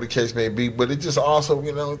whatever the case may be, but it just also,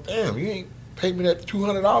 you know, damn, you ain't paid me that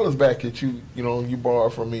 $200 back that you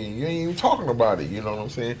borrowed from me. You ain't even talking about it, you know what I'm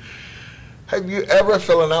saying? Have you ever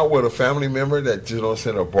fallen out with a family member that, you know,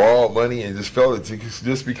 sent or borrowed money and just felt it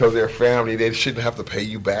just because they're family, they shouldn't have to pay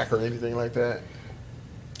you back or anything like that?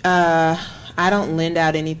 I don't lend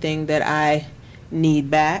out anything that I need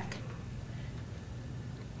back.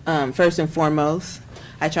 first and foremost.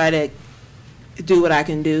 I try to do what I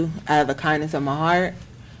can do out of the kindness of my heart.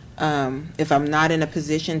 If I'm not in a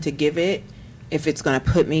position to give it, if it's going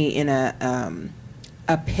to put me in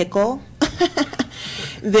a pickle,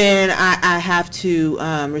 then I have to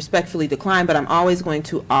respectfully decline, but I'm always going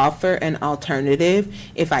to offer an alternative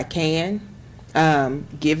if I can.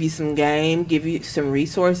 Give you some game, give you some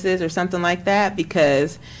resources or something like that,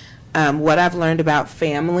 because what I've learned about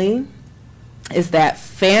family is that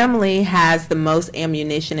family has the most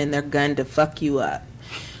ammunition in their gun to fuck you up,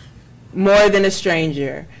 more than a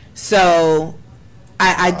stranger. So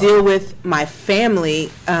I deal with my family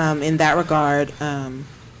in that regard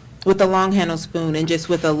with a long handle spoon, and just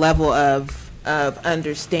with a level of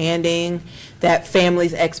understanding that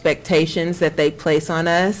family's expectations that they place on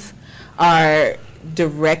us are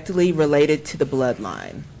directly related to the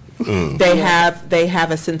bloodline. They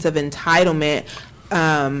have a sense of entitlement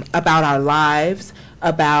about our lives,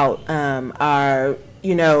 about our,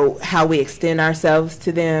 how we extend ourselves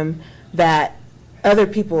to them, that other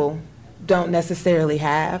people don't necessarily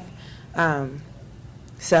have.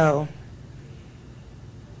 So,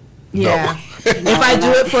 yeah. No. If I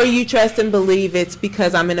do it for you, trust and believe it's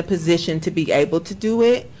because I'm in a position to be able to do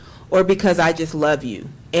it, or because I just love you.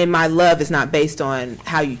 And my love is not based on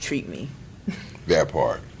how you treat me. That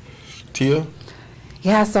part. Tia?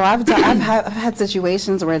 Yeah, so I've had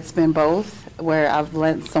situations where it's been both, where I've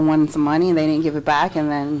lent someone some money and they didn't give it back, and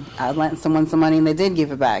then I lent someone some money and they did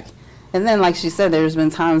give it back. And then, like she said, there's been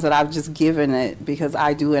times that I've just given it because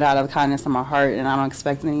I do it out of the kindness of my heart and I don't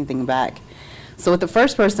expect anything back. So with the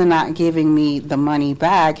first person not giving me the money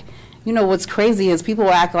back, what's crazy is people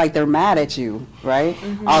act like they're mad at you, right?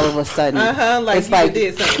 Mm-hmm. All of a sudden. Like it's you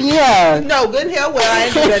did something. Yeah. No, good and hell, well, I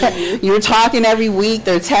ain't do that to you. You're talking every week.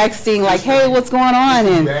 They're texting like, hey, what's going on?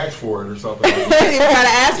 And you ask for it or something. You gotta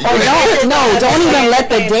ask for it. No, don't even let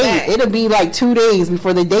the date. It'll be like 2 days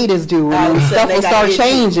before the date is due, and then stuff will start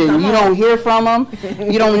changing. You don't hear from them.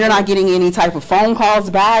 You're not getting any type of phone calls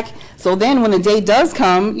back. So then when the date does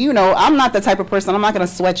come, I'm not the type of person, I'm not going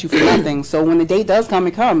to sweat you for nothing. So when the date does come,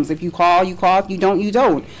 it comes. If you call, you call. If you don't, you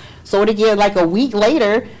don't. So to get like a week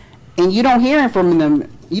later and you don't hear from them,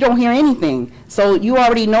 you don't hear anything. So you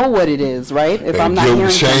already know what it is, right? If I'm not hearing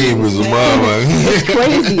shame is a mama. It's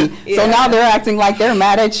crazy. Yeah. So now they're acting like they're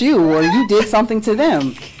mad at you or you did something to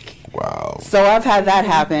them. Wow. So I've had that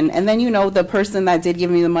happen. And then, the person that did give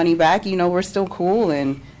me the money back, we're still cool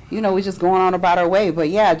and we're just going on about our way. But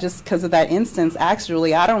yeah, just because of that instance,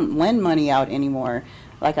 actually, I don't lend money out anymore.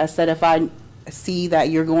 Like I said, if I see that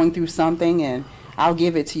you're going through something, and I'll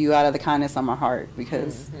give it to you out of the kindness of my heart,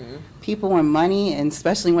 because people and money, and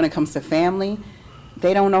especially when it comes to family,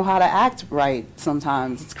 they don't know how to act right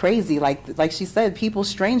sometimes. It's crazy. Like she said,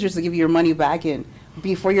 strangers will give you your money back and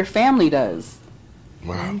before your family does.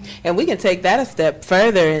 Wow. And we can take that a step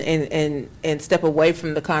further and step away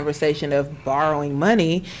from the conversation of borrowing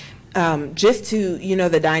money, just to,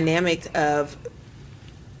 the dynamics of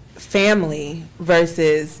family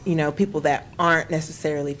versus, people that aren't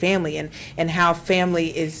necessarily family, and how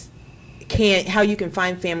family how you can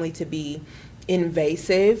find family to be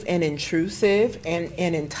invasive and intrusive and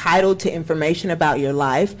entitled to information about your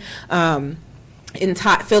life,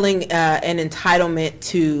 feeling an entitlement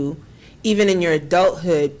to, even in your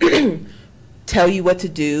adulthood, tell you what to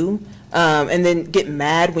do, and then get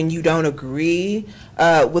mad when you don't agree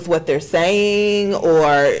with what they're saying,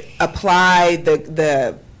 or apply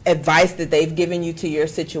the advice that they've given you to your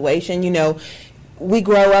situation. We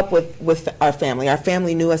grow up with our family. Our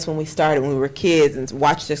family knew us when we started, when we were kids, and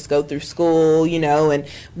watched us go through school, and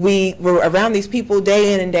we were around these people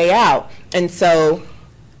day in and day out. And so,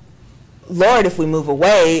 Lord, if we move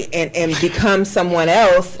away and become someone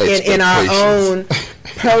else in our own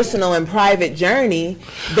personal and private journey,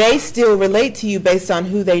 they still relate to you based on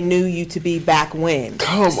who they knew you to be back when.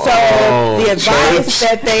 The advice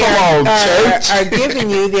that they are giving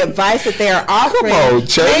you, the advice that they are offering,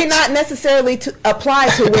 may not necessarily apply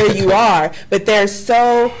to where you are, but they're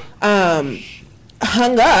so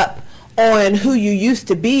hung up on who you used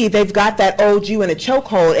to be. They've got that old you in a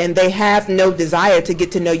chokehold, and they have no desire to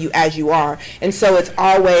get to know you as you are. And so it's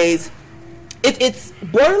always, it's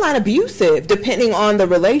borderline abusive depending on the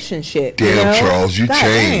relationship. Damn, Charles, you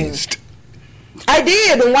changed. I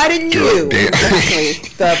did, and why didn't you?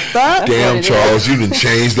 The fuck? Damn, Charles, you done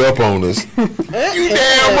changed up on us. You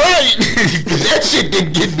damn right. That shit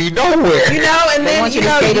didn't get me nowhere. And then want you to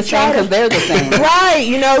stay the same because they're the same.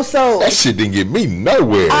 Right, so that shit didn't get me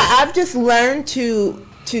nowhere. I've just learned to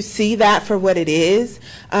see that for what it is,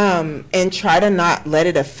 and try to not let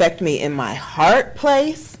it affect me in my heart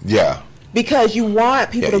place. Yeah. because you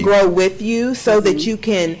want people to grow with you so that you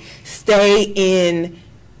can stay in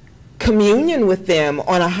communion with them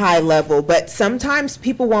on a high level. But sometimes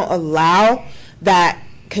people won't allow that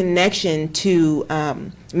connection to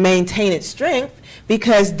maintain its strength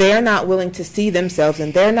because they're not willing to see themselves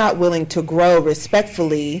and they're not willing to grow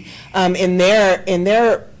respectfully in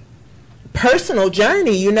their personal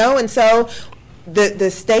journey, you know. And so the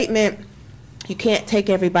statement, you can't take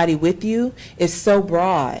everybody with you, is so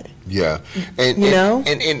broad. Yeah, and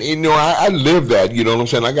you know, I live that. You know what I'm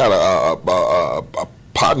saying? I got a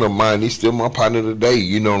partner of mine. He's still my partner today.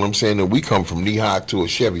 You know what I'm saying? And we come from knee high to a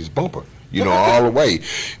Chevy's bumper. You know, all the way.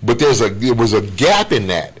 But there was a gap in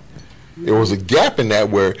that. There was a gap in that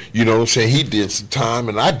where, you know what I'm saying, he did some time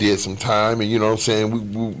and I did some time, and you know what I'm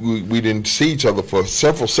saying, we didn't see each other for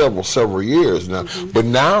several years now. But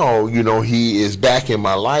now, you know, he is back in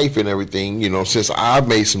my life and everything, you know, since I've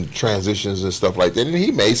made some transitions and stuff like that, and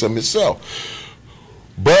he made some himself.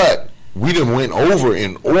 But we done went over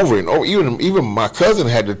and over and over. Even my cousin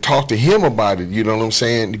had to talk to him about it, you know what I'm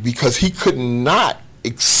saying, because he could not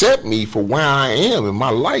accept me for where I am in my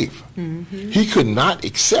life. He could not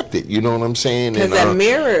accept it, you know what I'm saying? Because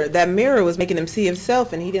that mirror was making him see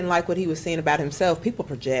himself, and he didn't like what he was seeing about himself. People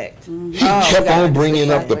project. He kept on bringing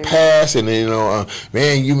up the past, and you know,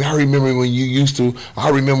 man, I remember when you used to. I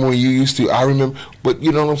remember, but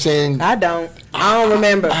you know what I'm saying? I don't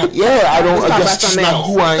remember. I don't. That's just not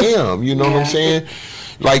who I am. You know what I'm saying?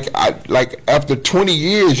 Like after 20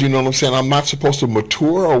 years, you know what I'm saying, I'm not supposed to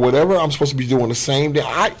mature or whatever. I'm supposed to be doing the same thing.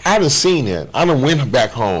 I done seen that. I done went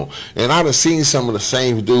back home, and I done seen some of the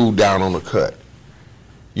same dude down on the cut.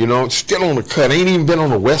 You know, still on the cut. Ain't even been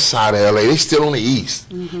on the west side of LA. They still on the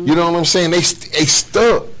east. You know what I'm saying? They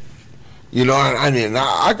stuck. You know,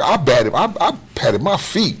 I patted my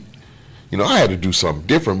feet. You know, I had to do something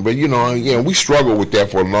different. But, you know, we struggled with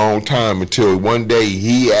that for a long time until one day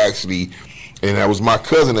he actually... And that was my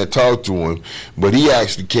cousin that talked to him, but he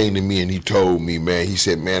actually came to me and he told me, man, he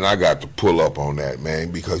said, man, I got to pull up on that,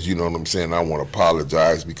 man, because you know what I'm saying, I want to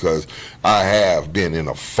apologize because I have been in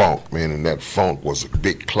a funk, man, and that funk was a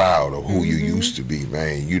big cloud of who you used to be,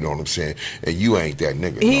 man, you know what I'm saying, and you ain't that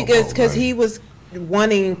nigga. Because he was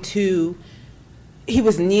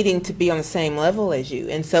needing to be on the same level as you,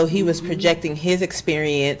 and so he was projecting his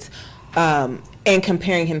experience and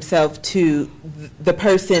comparing himself to the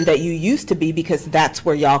person that you used to be because that's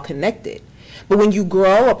where y'all connected. But when you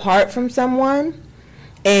grow apart from someone,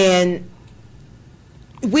 and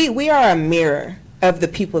we are a mirror of the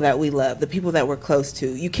people that we love, the people that we're close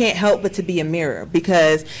to. You can't help but to be a mirror,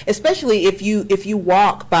 because especially if you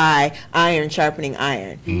walk by iron sharpening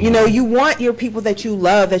iron, you know, you want your people that you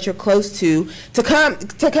love, that you're close to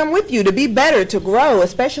come with you, to be better, to grow,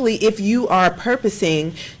 especially if you are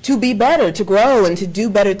purposing to be better, to grow and to do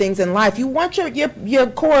better things in life. You want your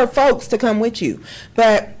core folks to come with you.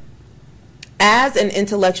 But as an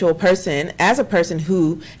intellectual person, as a person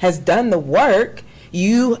who has done the work,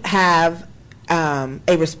 you have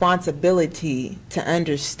a responsibility to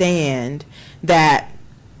understand that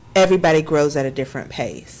everybody grows at a different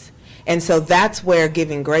pace. And so that's where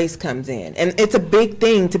giving grace comes in. And it's a big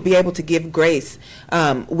thing to be able to give grace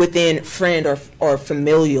within friend or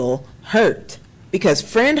familial hurt. Because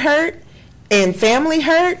friend hurt and family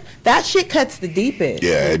hurt, that shit cuts the deepest.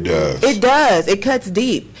 Yeah, it does. It does. It cuts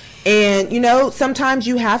deep. And, you know, sometimes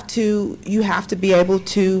you have to be able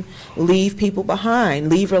to leave people behind,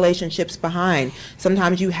 leave relationships behind.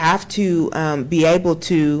 Sometimes you have to be able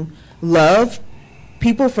to love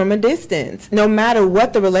people from a distance. No matter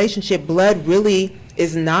what the relationship, blood really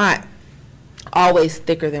is not always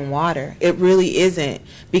thicker than water. It really isn't,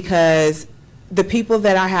 because the people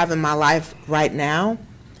that I have in my life right now,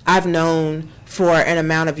 I've known for an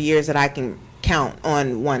amount of years that I can count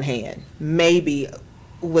on one hand, maybe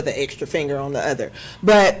with an extra finger on the other.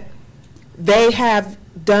 But they have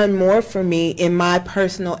done more for me in my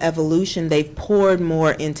personal evolution. They've poured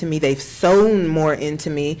more into me. They've sown more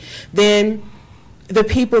into me than the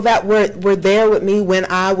people that were there with me when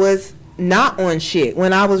I was not on shit,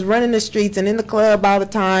 when I was running the streets and in the club all the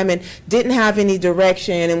time and didn't have any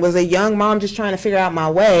direction and was a young mom just trying to figure out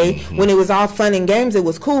my way. When it was all fun and games, it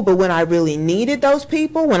was cool. But when I really needed those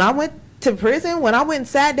people, when I went to prison, when I went and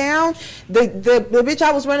sat down, the bitch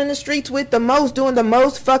I was running the streets with the most, doing the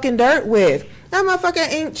most fucking dirt with, that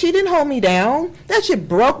motherfucker she didn't hold me down. That shit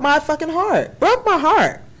broke my fucking heart. Broke my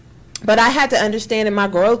heart. But I had to understand in my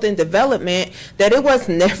growth and development that it was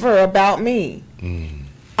never about me.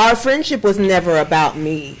 Our friendship was never about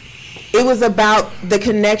me. It was about the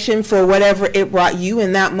connection for whatever it brought you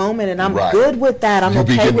in that moment, and I'm good with that. I'm okay with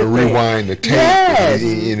it. You begin to rewind the tape. Yes.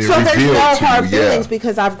 And so there's no hard feelings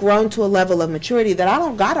because I've grown to a level of maturity that I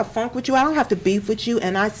don't got to funk with you. I don't have to beef with you,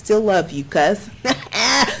 and I still love you, cuz.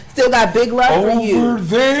 Still got big love for you.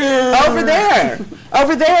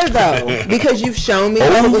 Over there, though, because you've shown me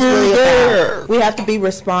what it was really about. We have to be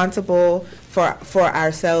responsible for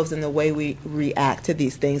ourselves and the way we react to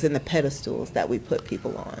these things and the pedestals that we put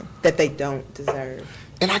people on that they don't deserve.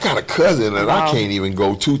 And I got a cousin that I can't even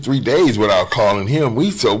go 2-3 days without calling him.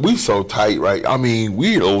 We so tight, right? I mean,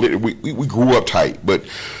 we grew up tight, but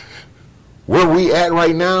where we at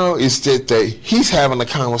right now is that he's having a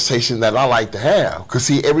conversation that I like to have. Because,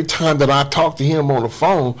 see, every time that I talk to him on the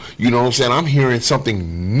phone, you know what I'm saying, I'm hearing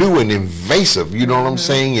something new and invasive, you know what I'm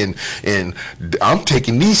saying? And I'm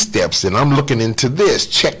taking these steps, and I'm looking into this.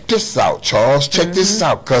 Check this out, Charles. Check this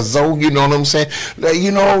out, cuzzo, you know what I'm saying?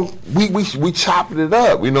 You know, we chopping it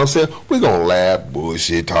up, you know what I'm saying? We're going to laugh,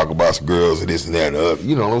 bullshit, talk about some girls and this and that and other,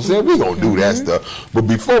 you know what I'm saying? We're going to do that stuff. But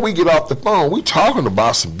before we get off the phone, we talking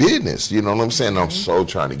about some business, you know what I'm saying? I'm so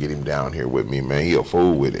trying to get him down here with me, man. He a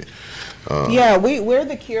fool with it. We're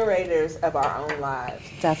the curators of our own lives.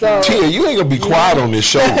 So, Tia, you ain't gonna be quiet on this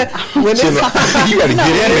show. You gotta get in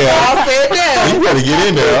there. You gotta get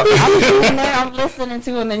in there. I'm sitting there, I'm listening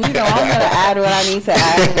to, and then I'm gonna add what I need to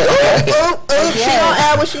add. She don't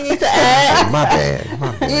add what she needs to add. My bad.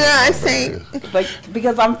 Yeah, I see.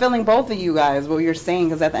 Because I'm feeling both of you guys, what you're saying,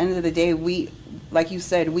 because at the end of the day, like you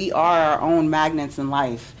said, we are our own magnets in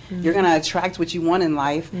life. Mm-hmm. You're going to attract what you want in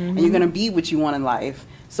life, and you're going to be what you want in life.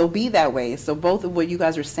 So be that way. So both of what you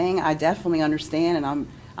guys are saying, I definitely understand, and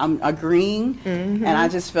I'm agreeing. Mm-hmm. And I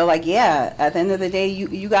just feel like, at the end of the day,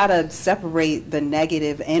 you got to separate the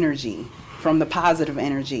negative energy from the positive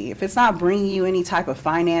energy. If it's not bringing you any type of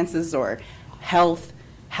finances or health,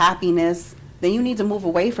 happiness, then you need to move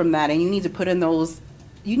away from that, and you need to put in those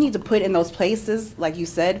places, like you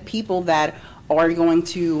said, people that are going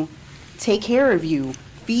to take care of you,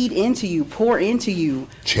 feed into you, pour into you,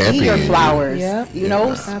 be your flowers, you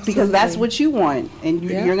know, because that's what you want, and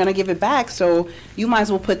you're going to give it back. So you might as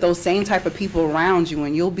well put those same type of people around you,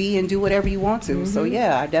 and you'll be and do whatever you want to. So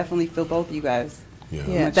I definitely feel both of you guys.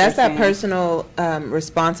 Yeah, that's that personal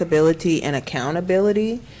responsibility and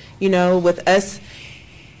accountability. You know, with us,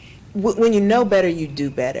 when you know better, you do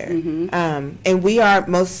better. And we are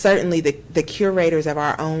most certainly the curators of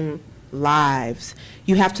our own lives.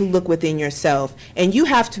 You have to look within yourself, and you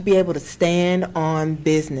have to be able to stand on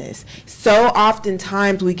business. So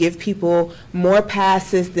oftentimes we give people more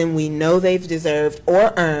passes than we know they've deserved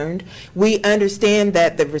or earned. We understand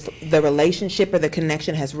that the relationship or the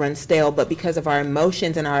connection has run stale, but because of our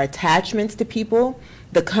emotions and our attachments to people,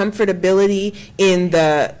 the comfortability in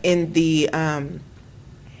the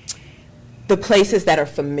places that are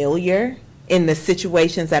familiar, in the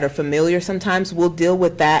situations that are familiar, sometimes we'll deal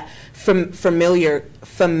with that familiar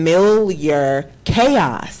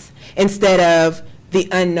chaos instead of the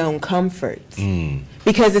unknown comforts.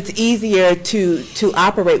 Because it's easier to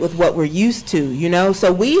operate with what we're used to, you know?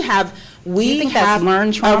 So we have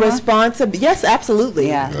learned trauma? A responsibility. Yes, absolutely.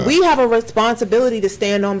 Yeah. We have a responsibility to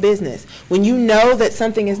stand on business. When you know that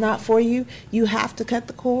something is not for you, you have to cut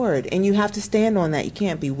the cord, and you have to stand on that. You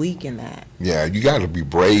can't be weak in that. Yeah, you got to be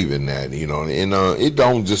brave in that, you know. And it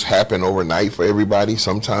don't just happen overnight for everybody.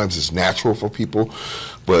 Sometimes it's natural for people,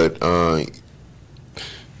 but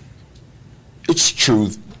it's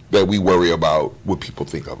truth that we worry about what people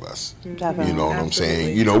think of us. Definitely. You know what I'm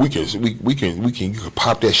saying? You know, we can you can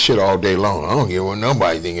pop that shit all day long. I don't care what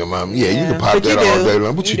nobody thinking about me. Yeah, you can pop that all day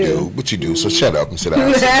long. But you do. So shut up and sit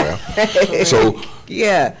down. So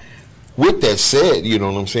with that said, you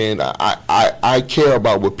know what I'm saying? I care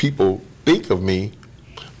about what people think of me.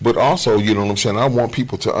 But also, you know what I'm saying, I want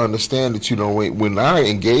people to understand that, you know, when I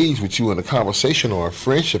engage with you in a conversation or a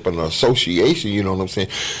friendship and an association, you know what I'm saying,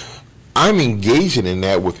 I'm engaging in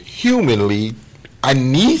that with humanly, I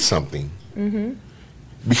need something.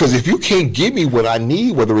 Because if you can't give me what I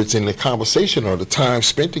need, whether it's in the conversation or the time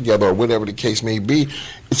spent together or whatever the case may be,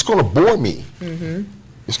 it's going to bore me.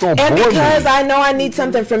 It's going to bore me. And because I know I need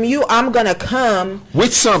something from you, I'm going to come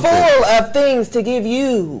with something full of things to give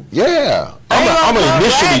you. Yeah. I'm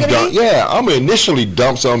gonna initially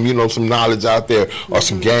dump some, you know, some knowledge out there or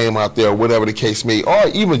some game out there or whatever the case may be, or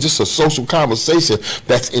even just a social conversation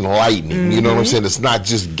that's enlightening. You know what I'm saying? It's not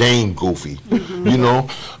just game goofy. You know,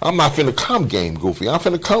 I'm not finna come game goofy. I'm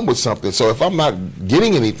finna come with something. So if I'm not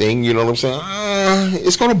getting anything, you know what I'm saying,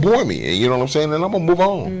 it's gonna bore me. You know what I'm saying? And I'm gonna move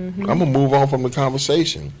on. I'm gonna move on from the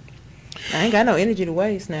conversation. I ain't got no energy to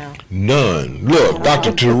waste now. None. Look,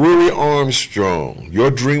 Dr. Taruri Armstrong,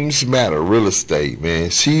 Your Dreams Matter Real Estate, man.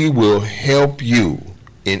 She will help you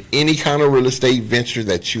in any kind of real estate venture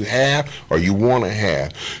that you have or you want to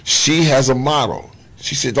have. She has a motto.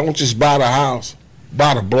 She said, don't just buy the house,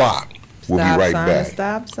 buy the block. We'll be right back.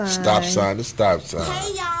 Stop sign. Stop sign to stop sign.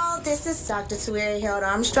 Hey y'all, this is Dr. Tueri Held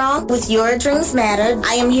Armstrong with Your Dreams Matter.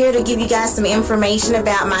 I am here to give you guys some information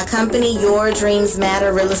about my company, Your Dreams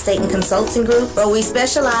Matter Real Estate and Consulting Group, where we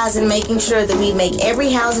specialize in making sure that we make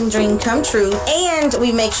every housing dream come true, and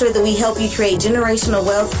we make sure that we help you create generational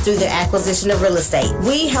wealth through the acquisition of real estate.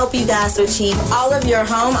 We help you guys to achieve all of your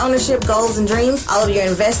home ownership goals and dreams, all of your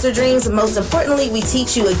investor dreams, and most importantly, we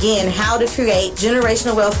teach you again how to create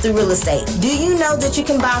generational wealth through real estate. Do you know that you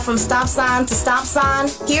can buy from stop sign to stop sign?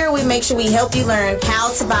 Here we make sure we help you learn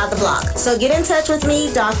how to buy the block. So get in touch with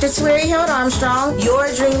me, Dr. Tueri Held Armstrong.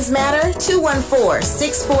 Your Dreams Matter,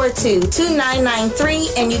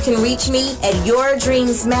 214-642-2993, and you can reach me at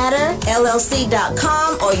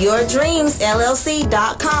yourdreamsmatterllc.com or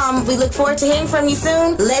yourdreamsllc.com. We look forward to hearing from you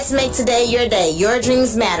soon. Let's make today your day. Your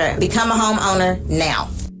dreams matter. Become a homeowner now.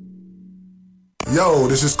 Yo,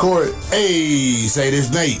 this is Court. Hey, say this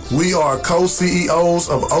Nate. We are co-CEOs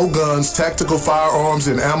of O-Guns Tactical Firearms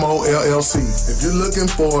and Ammo LLC. If you're looking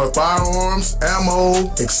for firearms,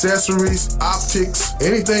 ammo, accessories, optics,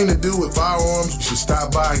 anything to do with firearms, you should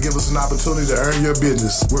stop by and give us an opportunity to earn your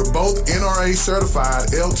business. We're both NRA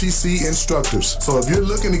certified LTC instructors. So if you're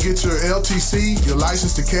looking to get your LTC, your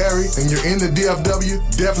license to carry, and you're in the DFW,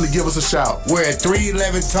 definitely give us a shout. We're at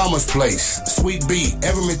 311 Thomas Place, Suite B,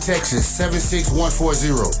 Everman, Texas, 76140,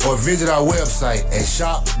 or visit our website at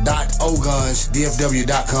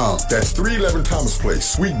shop.ogunsdfw.com. That's 311 Thomas Place,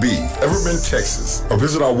 Suite B, Everman, Texas. Or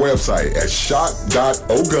visit our website at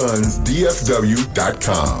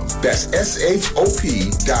shop.ogunsdfw.com. That's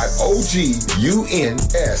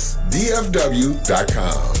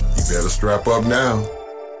shop.ogunsdfw.com. You better strap up now.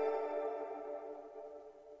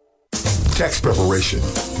 Tax preparation,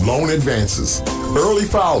 loan advances, early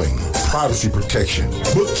filing, privacy protection,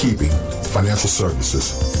 bookkeeping, financial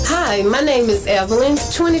services. Hi, my name is Evelyn.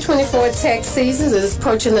 2024 tax season is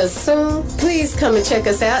approaching us soon. Please come and check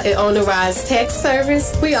us out at On the Rise Tax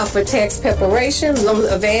Service. We offer tax preparation, loan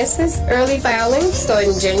advances, early filing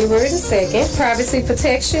starting January the 2nd, privacy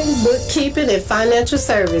protection, bookkeeping, and financial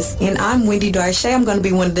service. And I'm Wendy Darche. I'm going to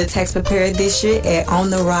be one of the tax preparers this year at On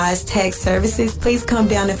the Rise Tax Services. Please come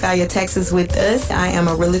down and file your taxes with us. I am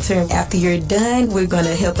a realtor. After you're done, we're going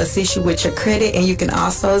to help assist you with your credit, and you can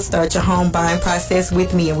also start your home buying process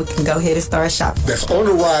with me, and we can go ahead and start shopping. That's On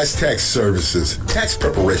the Rise Tax Services. Tax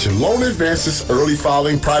preparation, loan advances, early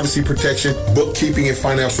filing, privacy protection, bookkeeping, and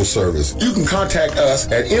financial service. You can contact us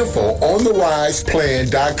at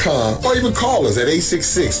info.ontheriseplan.com or even call us at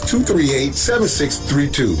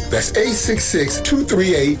 866-238-7632. That's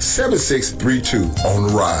 866-238-7632. On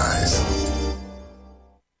the Rise.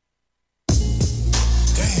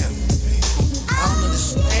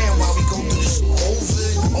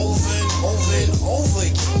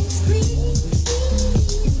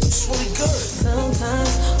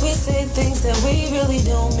 Things that we really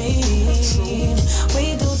don't mean.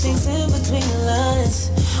 We do things in between the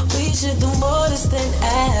lines. We should do more to stand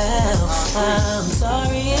out. I'm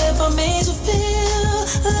sorry if I made you feel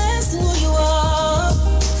less than who you are,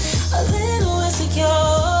 a little insecure.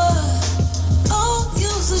 Oh,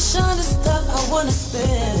 you's the shiny stuff I wanna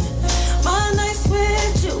spend my nights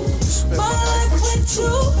with you, my life with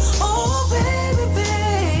you. Oh, baby,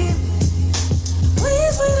 babe,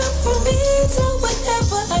 please wait up for me till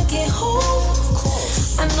whenever I get home.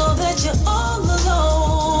 I know that you're all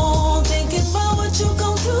alone, thinking about what you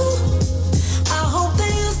gon' do. I hope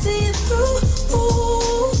that you'll see it through.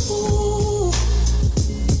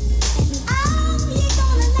 I'ma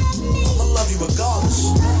love you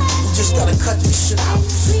regardless. We just gotta cut this shit out.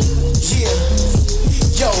 Yeah.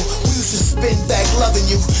 Yo, we used to spin back loving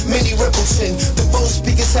you, Minnie Rippleton. The Bose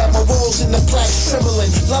speakers had my walls in the plaques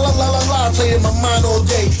trembling. La la la la la, played in my mind all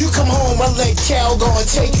day. You come home, I let Cal go and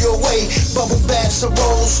take you away. Bubble baths and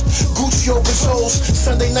rolls, Gucci open toes.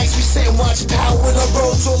 Sunday nights we sit and watch Power in our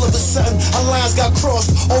roads. All of a sudden, our lines got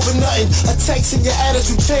crossed over nothing. A text and your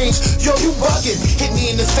attitude changed. Yo, you bugging. Hit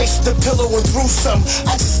me in the face with the pillow and threw some.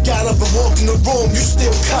 I just got up and walked in the room, you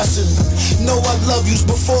still cussing. Know I love yous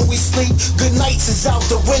before we sleep. Good nights is out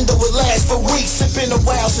the window, it lasts for weeks. It's been a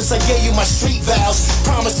while since I gave you my street vows.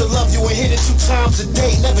 Promise to love you and hit it 2 times a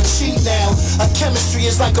day, never cheat now. Our chemistry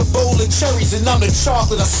is like a bowl of cherries, and I'm the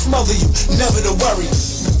chocolate, I smother you, never to worry.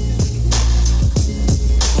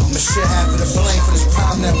 I'ma share half of the blame for this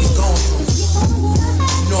problem that we going through.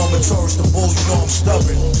 You know I'm a Taurus, the bull, you know I'm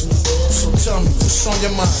stubborn. So tell me, what's on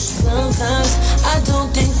your mind? Sometimes I don't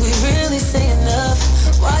think we really say enough.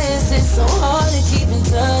 Why is it so hard to keep in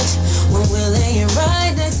touch when we're laying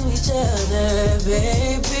right next to each other,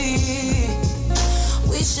 baby?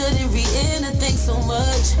 We shouldn't read anything so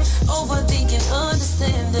much. Overthinking,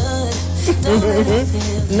 understand us.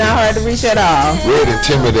 Not hard to reach at all. Real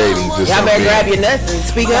intimidating to Y'all some better grab men. your nuts and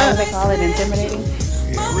speak up. They call it intimidating.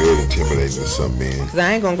 Yeah, real intimidating to some men. Cause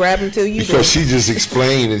I ain't gonna grab him till you do. Because she just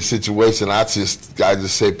explained the situation. I just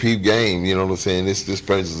said, peep game. You know what I'm saying? This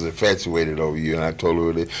person's infatuated over you. And I told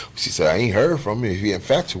her that. She said, I ain't heard from him. If he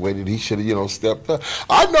infatuated, he should have, stepped up.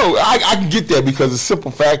 I know. I can get that because the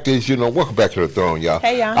simple fact is, welcome back to the throne, y'all.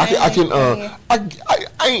 Hey, y'all.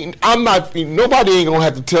 I'm not. Nobody ain't gonna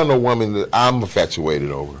have to tell no woman that I'm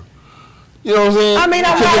infatuated over. You know what I'm saying? I mean,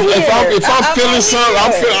 I'm not if I'm feeling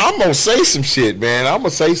something, I'm gonna say some shit, man. I'm gonna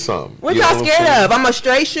say something. What y'all scared of? I'm a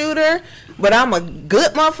straight shooter, but I'm a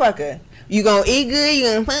good motherfucker. You gonna eat good, you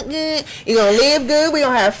gonna fuck good, you gonna live good, we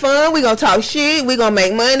gonna have fun, we gonna talk shit, we gonna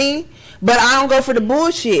make money. But I don't go for the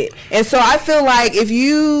bullshit. And so I feel like if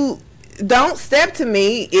you don't step to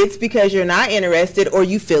me, it's because you're not interested or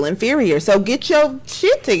you feel inferior. So get your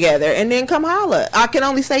shit together and then come holla. I can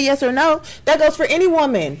only say yes or no. That goes for any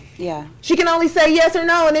woman. Yeah. She can only say yes or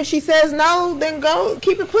no, and if she says no, then go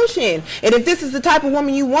keep it pushing. And if this is the type of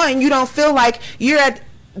woman you want and you don't feel like you're at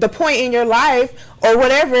the point in your life or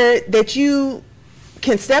whatever that you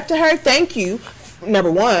can step to her, thank you,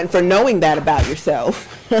 number one, for knowing that about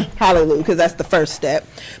yourself. Hallelujah, because that's the first step.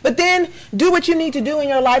 But then do what you need to do in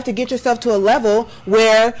your life to get yourself to a level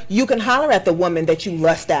where you can holler at the woman that you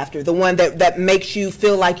lust after, the one that makes you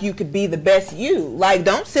feel like you could be the best you. Like,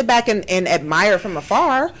 don't sit back and admire from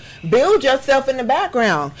afar. Build yourself in the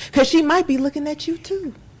background, because she might be looking at you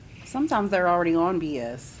too. Sometimes they're already on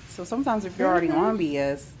BS. So sometimes if you're already on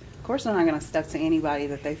BS, of course they're not going to step to anybody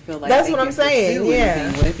that they feel like that's they what I'm can saying. pursue Yeah,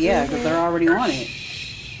 anything with. Yeah, because they're already on it.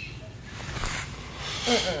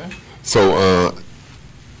 So,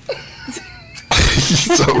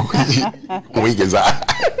 so weak as I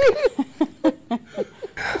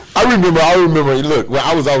remember. Look, when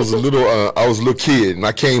I was a little kid, and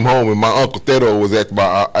I came home, and my Uncle Thedo was at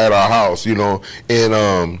our house,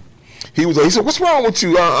 and he said, "What's wrong with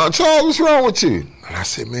you, Charles? What's wrong with you?" And I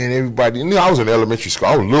said, "Man, everybody." I was in elementary school.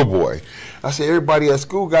 I was a little boy. I said, "Everybody at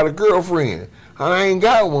school got a girlfriend. I ain't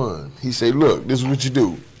got one." He said, "Look, this is what you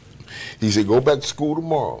do." He said, "Go back to school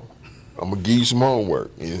tomorrow. I'm going to give you some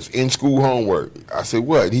homework. It's in-school homework." I said,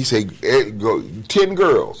 "What?" He said, "Go 10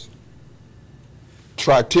 girls.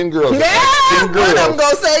 Try 10 girls." Yeah, ask 10 girls. I'm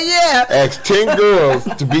going to say yeah. Ask 10 girls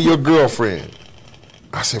to be your girlfriend.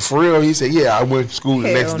 I said, "For real?" He said, "Yeah." I went to school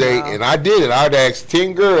the next day, and I did it. I'd asked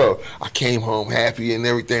 10 girls. I came home happy and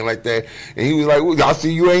everything like that. And he was like, "Well, I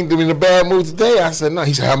see you ain't in a bad mood today." I said, "No."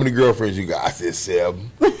 He said, "How many girlfriends you got?" I said,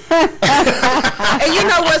 7. And you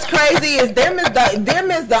know what's crazy is them is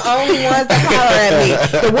the only ones that holler at me.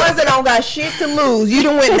 The ones that don't got shit to lose. You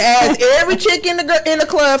done went and asked every chick in the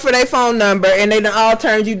club for their phone number, and they done all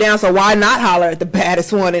turned you down. So why not holler at the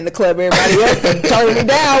baddest one in the club? Everybody else done turned me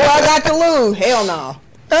down. What I got to lose? Hell no.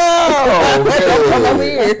 Oh,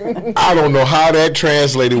 I don't know how that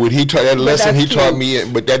translated with that lesson he taught me,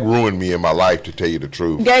 but that ruined me in my life, to tell you the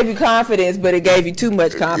truth. Gave you confidence, but it gave you too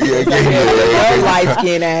much confidence. Yeah, light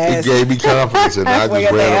skin ass. It gave me confidence, and I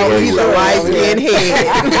just ran away with it. He's a light skin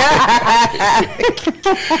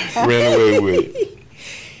head. Ran away with it.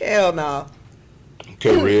 Hell no.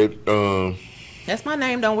 Okay, Red. That's my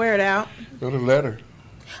name. Don't wear it out. Got a letter.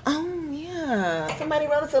 Oh. Yeah, somebody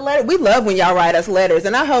wrote us a letter. We love when y'all write us letters,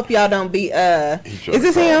 and I hope y'all don't be. Is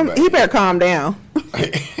this him? He better calm down.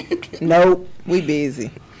 Nope, we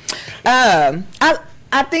busy. I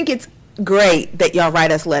think it's great that y'all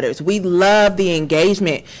write us letters. We love the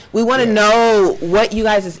engagement. We want to know what you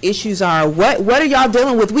guys' issues are. What are y'all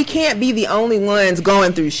dealing with? We can't be the only ones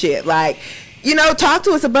going through shit. Like, talk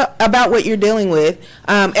to us about what you're dealing with,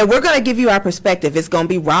 and we're going to give you our perspective. It's going to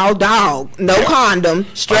be raw dog, no condom,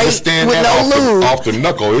 straight with no lube. Off the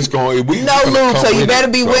knuckle, it's going to no lube, so you better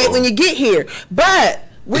be wet when you get here. But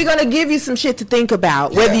we're going to give you some shit to think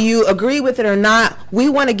about, whether you agree with it or not. We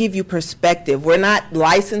want to give you perspective. We're not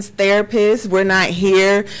licensed therapists. We're not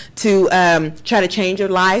here to try to change your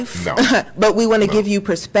life, but we want to give you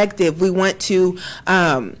perspective. We want to.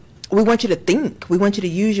 We want you to think. We want you to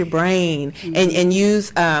use your brain and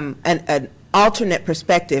use an alternate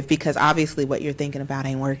perspective, because obviously what you're thinking about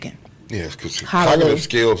ain't working. Yes, because cognitive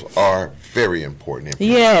skills are very important.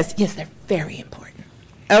 Yes, they're very important.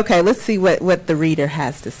 Okay, let's see what the reader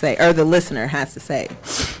has to say, or the listener has to say.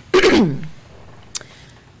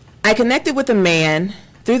 I connected with a man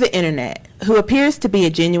through the internet who appears to be a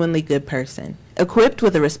genuinely good person, equipped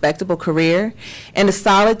with a respectable career and a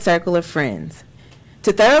solid circle of friends.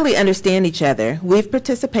 To thoroughly understand each other, we've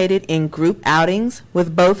participated in group outings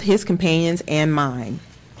with both his companions and mine.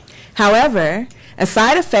 However, a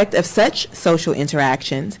side effect of such social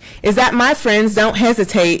interactions is that my friends don't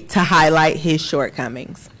hesitate to highlight his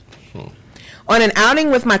shortcomings. On an outing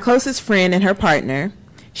with my closest friend and her partner,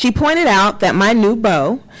 she pointed out that my new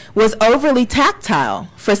beau was overly tactile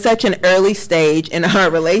for such an early stage in our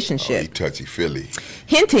relationship. Oh, he touchy-feely.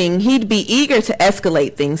 Hinting he'd be eager to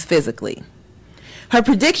escalate things physically. Her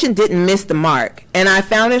prediction didn't miss the mark, and I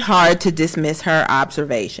found it hard to dismiss her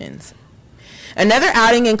observations. Another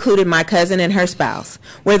outing included my cousin and her spouse,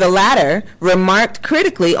 where the latter remarked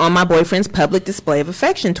critically on my boyfriend's public display of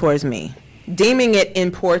affection towards me, deeming it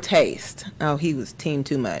in poor taste. Oh, he was team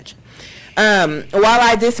too much. While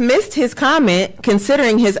I dismissed his comment,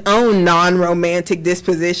 considering his own non-romantic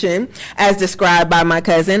disposition, as described by my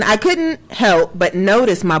cousin, I couldn't help but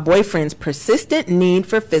notice my boyfriend's persistent need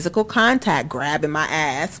for physical contact, grabbing my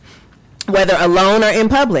ass, whether alone or in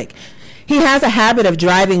public. He has a habit of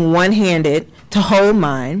driving one-handed to hold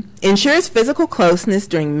mine, ensures physical closeness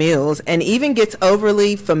during meals, and even gets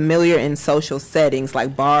overly familiar in social settings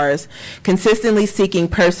like bars, consistently seeking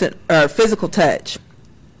physical touch.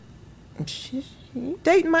 You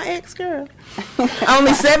dating my ex-girl.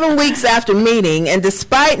 Only 7 weeks after meeting, and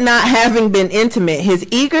despite not having been intimate, his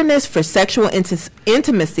eagerness for sexual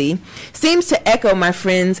intimacy seems to echo my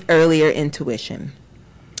friend's earlier intuition.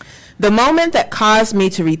 The moment that caused me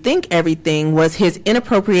to rethink everything was his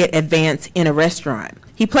inappropriate advance in a restaurant.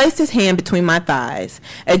 He placed his hand between my thighs,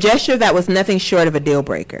 a gesture that was nothing short of a deal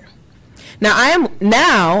breaker. Now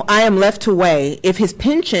I am left to weigh if his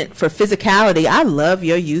penchant for physicality. I love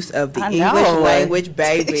your use of the English language,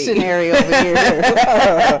 baby. Dictionary over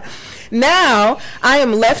here. Now I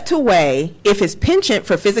am left to weigh if his penchant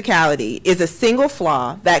for physicality is a single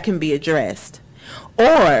flaw that can be addressed,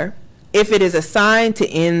 or if it is a sign to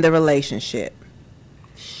end the relationship.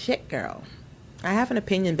 Shit, girl. I have an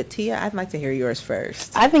opinion, but Tia, I'd like to hear yours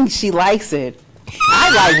first. I think she likes it.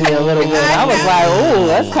 I liked it a little bit. I was like, oh,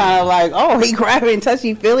 that's kind of like, oh, he grabbing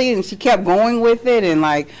touchy-feely, and she kept going with it, and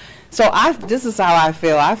like, so this is how I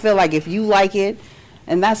feel. I feel like if you like it,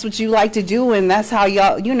 and that's what you like to do, and that's how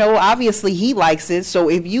y'all, obviously he likes it, so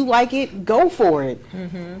if you like it, go for it.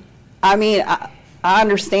 Mm-hmm. I mean, I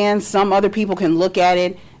understand some other people can look at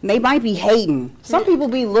it, and they might be hating. Some people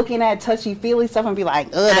be looking at touchy-feely stuff and be like,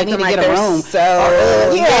 ugh, they need to get a room. So,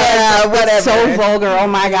 whatever. So vulgar, oh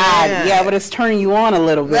my God. Yeah, but it's turning you on a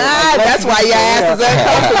little bit. That's why your ass is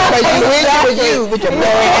uncomfortable. With your blowing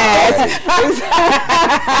ass.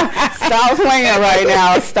 Stop playing right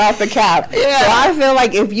now. Stop the cap. Yeah. So I feel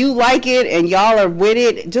like if you like it and y'all are with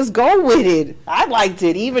it, just go with it. I liked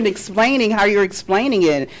it. Even explaining how you're explaining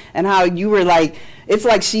it and how you were like, it's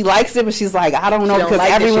like she likes it, but she's like, I don't know, because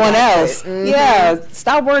everyone else. Mm-hmm. Yeah,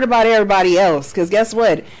 stop worrying about everybody else, because guess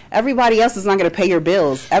what? Everybody else is not going to pay your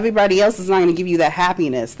bills. Everybody else is not going to give you that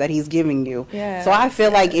happiness that he's giving you. Yeah, so I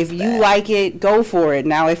feel like if you like it, go for it.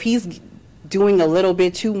 Now, if he's doing a little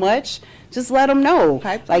bit too much, just let him know.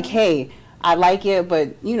 Like, hey, I like it,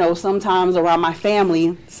 but, sometimes around my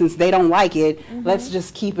family, since they don't like it, let's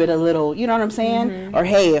just keep it a little, you know what I'm saying? Mm-hmm. Or,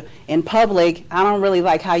 hey, in public, I don't really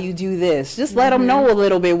like how you do this. Just let them know a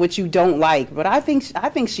little bit what you don't like. But I think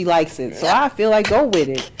she likes it, so I feel like go with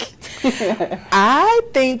it. I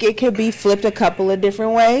think it could be flipped a couple of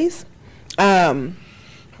different ways.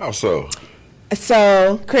 How so?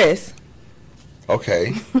 So, Chris.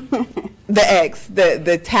 Okay. The ex,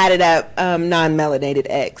 the tatted up, non-melanated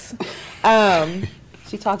ex.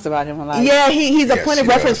 She talks about him a lot. Yeah, he's a point of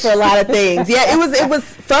reference for a lot of things. Yeah, it was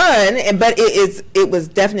fun, but it was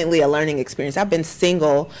definitely a learning experience. I've been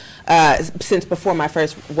single since before my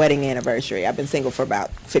first wedding anniversary. I've been single for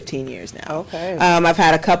about 15 years now. Okay. I've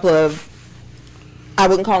had a couple of, I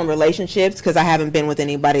wouldn't call them relationships because I haven't been with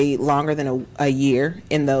anybody longer than a year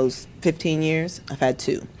in those 15 years. I've had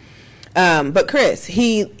 2. But Chris,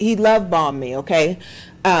 he love bombed me, okay?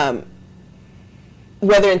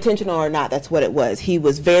 Whether intentional or not, that's what it was. He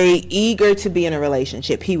was very eager to be in a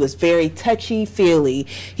relationship. He was very touchy-feely.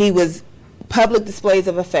 He was public displays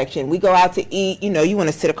of affection. We go out to eat, you want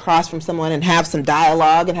to sit across from someone and have some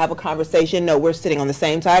dialogue and have a conversation. No, we're sitting on the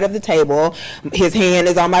same side of the table. His hand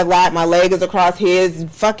is on my lap, my leg is across his,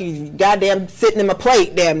 fucking goddamn sitting in my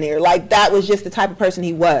plate damn near. Like, that was just the type of person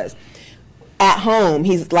he was. At home,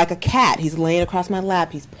 he's like a cat. He's laying across my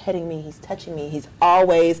lap. He's petting me. He's touching me. He's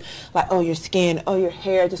always like, oh, your skin, oh, your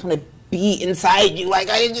hair. I just want to be inside you. Like,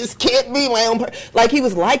 I just can't be my own person. Like, he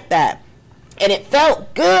was like that. And it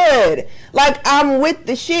felt good. Like, I'm with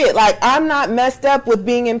the shit. Like, I'm not messed up with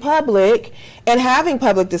being in public and having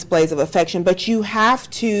public displays of affection, but you have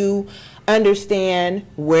to understand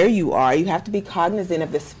where you are. You have to be cognizant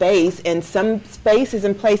of the space, and some spaces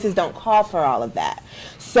and places don't call for all of that.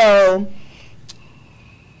 So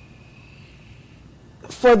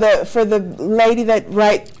for the lady that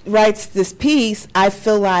writes this piece, I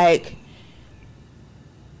feel like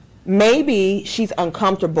maybe she's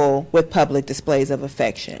uncomfortable with public displays of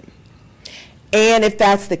affection. And if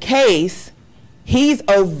that's the case, he's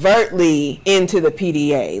overtly into the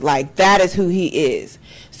PDA. Like, that is who he is.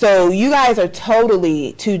 So you guys are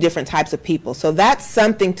totally two different types of people. So that's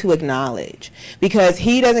something to acknowledge, because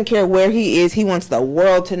he doesn't care where he is. He wants the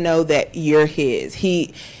world to know that you're his.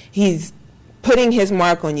 He's putting his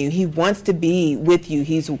mark on you. He wants to be with you.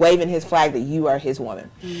 He's waving his flag that you are his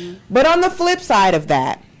woman. Mm-hmm. But on the flip side of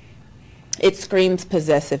that, it screams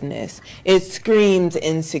possessiveness. It screams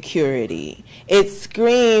insecurity. It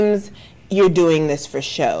screams you're doing this for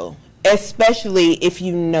show, especially if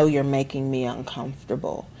you know you're making me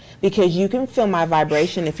uncomfortable. Because you can feel my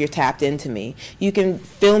vibration if you're tapped into me. You can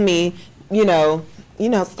feel me,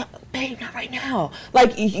 stop, babe, not right now.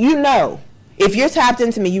 Like, if you're tapped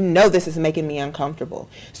into me, you know this is making me uncomfortable.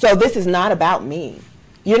 So this is not about me.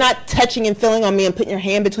 You're not touching and feeling on me and putting your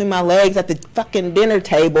hand between my legs at the fucking dinner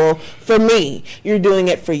table for me. You're doing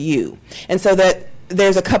it for you. And so that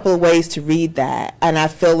there's a couple of ways to read that. And I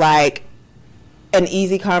feel like an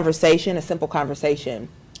easy conversation, a simple conversation,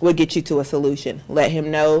 would get you to a solution. Let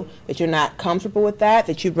him know that you're not comfortable with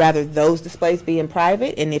that you'd rather those displays be in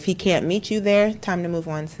private. And if he can't meet you there, time to move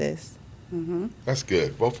on, sis. Mm-hmm. That's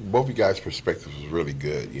good. Both you guys' perspectives was really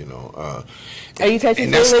good. Are you touching?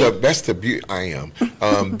 And that's the beauty. I am.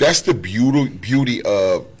 That's the beauty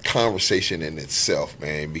of conversation in itself,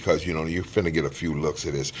 man. Because you're finna get a few looks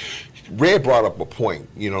at this. Red brought up a point,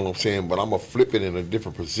 you know what I'm saying, but I'm gonna flip it in a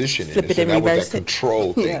different position. Flip it and that reverse was that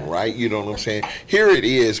control thing, right? You know what I'm saying? Here it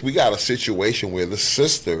is. We got a situation where the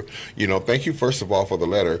sister, thank you first of all for the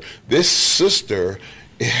letter. This sister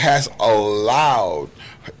has allowed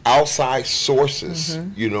outside sources,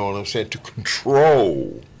 you know what I'm saying, to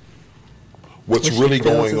control what's really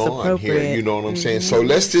going on here. You know what I'm saying? So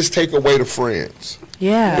let's just take away the friends.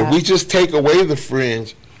 Yeah. If we just take away the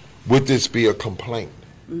friends, would this be a complaint?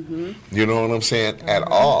 Mm-hmm. You know what I'm saying? At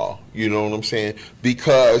all. You know what I'm saying?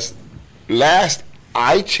 Because last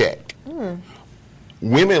I checked,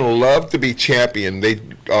 women love to be championed. They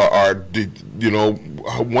are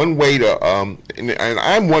one way to, and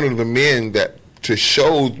I'm one of the men that, to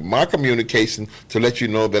show my communication, to let you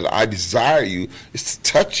know that I desire you, is to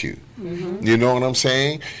touch you. Mm-hmm. You know what I'm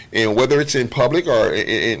saying? And whether it's in public or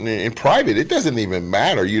in private, it doesn't even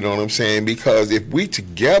matter, you know what I'm saying? Because if we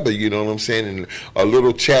together, you know what I'm saying, in a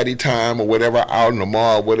little chatty time or whatever, out in the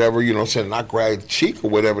mall, whatever, you know what I'm saying, and I grab the cheek or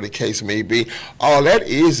whatever the case may be, all that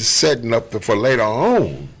is setting up for later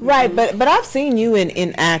on. Right, but I've seen you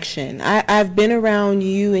in action. I've been around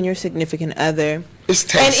you and your significant other. It's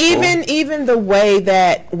tasteful. And even the way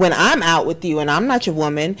that when I'm out with you, and I'm not your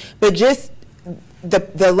woman, but just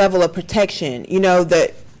the level of protection, you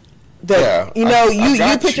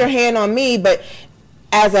put your hand on me, but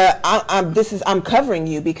as I'm covering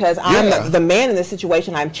you because I'm the man in this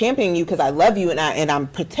situation. I'm championing you because I love you and I'm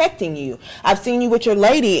protecting you. I've seen you with your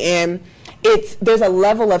lady, and there's a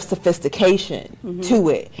level of sophistication to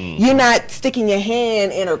it. Mm-hmm. You're not sticking your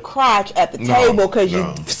hand in her crotch at the table because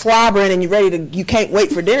you're slobbering and you can't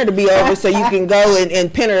wait for dinner to be over so you can go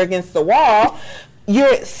and pin her against the wall.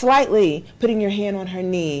 You're slightly putting your hand on her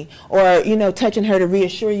knee or, touching her to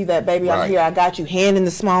reassure you that, baby, I'm here, I got you, hand in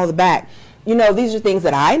the small of the back. These are things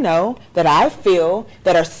that I know, that I feel,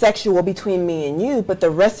 that are sexual between me and you, but the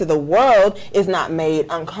rest of the world is not made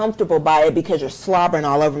uncomfortable by it because you're slobbering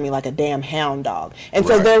all over me like a damn hound dog. And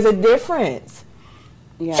so there's a difference.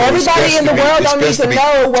 Yeah. So everybody in the world don't need to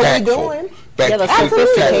know what we're doing. The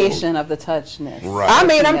sophistication of the touchness. Right. I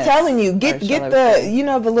mean, I'm telling you, get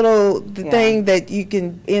the thing that you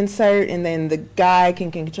can insert, and then the guy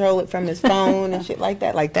can control it from his phone and shit like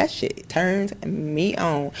that. Like, that shit turns me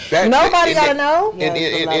on. Nobody gotta know. And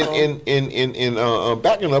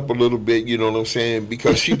backing up a little bit, you know what I'm saying?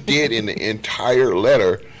 Because she did in the entire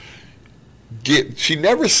letter. She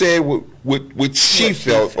never said what she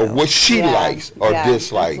felt or what she likes or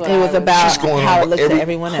dislikes. It was about how it looks to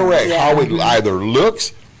everyone else. Correct. How it either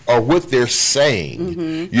looks or what they're saying.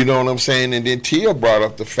 Mm-hmm. You know what I'm saying? And then Tia brought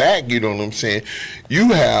up the fact, you know what I'm saying?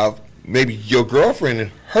 You have maybe your girlfriend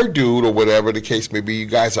and her dude or whatever the case may be, you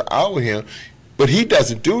guys are out with him, but he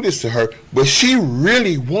doesn't do this to her. But she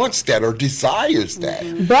really wants that or desires that.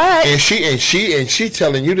 But and she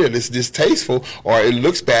telling you that it's distasteful or it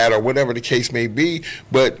looks bad or whatever the case may be.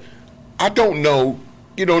 But I don't know.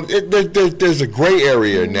 You know, there's a gray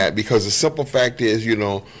area in that, because the simple fact is, you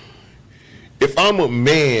know, if I'm a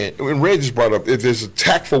man, and Red just brought up, if there's a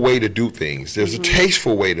tactful way to do things, there's a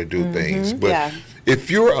tasteful way to do things. But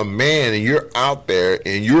if you're a man and you're out there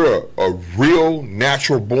and you're a real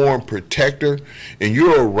natural born protector and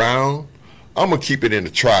you're around, I'm going to keep it in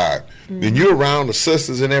the tribe. And you're around the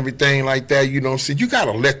sisters and everything like that, you know, so you got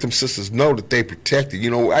to let them sisters know that they protected.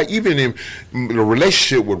 You know, even in the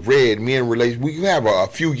relationship with Red, we have a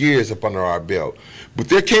few years up under our belt. But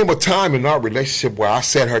there came a time in our relationship where I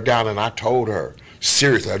sat her down and I told her,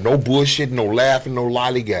 seriously, no bullshit, no laughing, no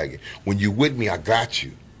lollygagging. When you with me, I got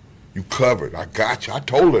you. You covered. I got you. I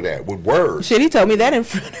told her that with words. Shit, he told me that in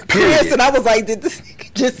front of Chris, and I was like, did this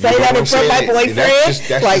nigga just say that in front of my boyfriend? That's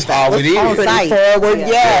like, just how it is. Forward.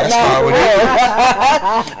 That's how it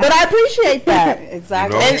is. But I appreciate that.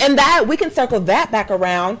 Exactly. You know? And that, we can circle that back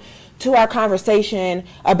around to our conversation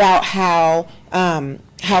about how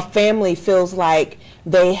family feels like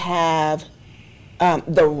they have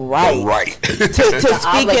the right to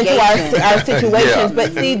speak into our situations.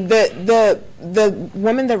 But see, the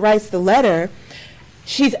woman that writes the letter,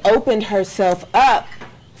 she's opened herself up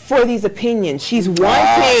for these opinions. She's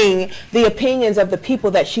wanting the opinions of the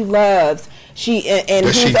people that she loves, and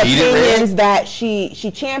whose opinions that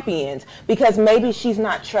she champions, because maybe she's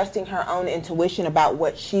not trusting her own intuition about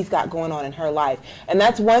what she's got going on in her life. And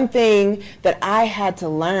that's one thing that I had to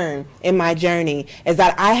learn in my journey, is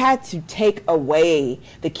that I had to take away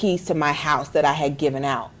the keys to my house that I had given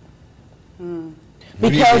out.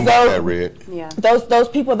 Because those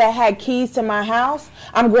people that had keys to my house,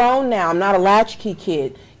 I'm grown now. I'm not a latchkey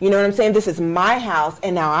kid. You know what I'm saying? This is my house,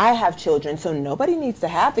 and now I have children, so nobody needs to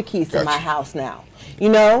have the keys to my house now. You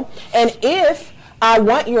know? And if I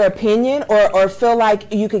want your opinion or feel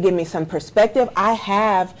like you could give me some perspective, I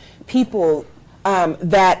have people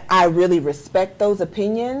that I really respect those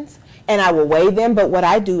opinions, and I will weigh them, but what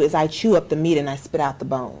I do is I chew up the meat and I spit out the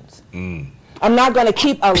bones. I'm not going to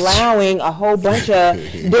keep allowing a whole bunch of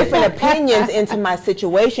different opinions into my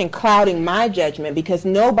situation, clouding my judgment, because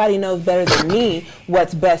nobody knows better than me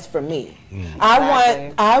what's best for me.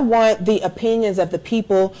 I want the opinions of the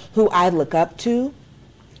people who I look up to,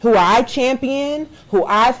 who I champion, who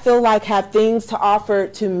I feel like have things to offer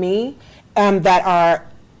to me that are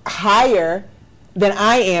higher than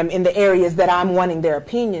I am in the areas that I'm wanting their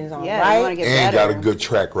opinions on, right? And got a good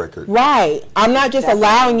track record. Right. I'm not just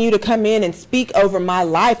allowing you to come in and speak over my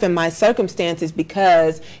life and my circumstances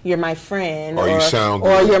because you're my friend or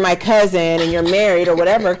you're my cousin and you're married or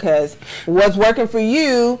whatever, because what's working for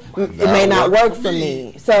you, it may not work for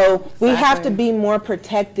me. So we have to be more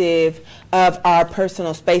protective of our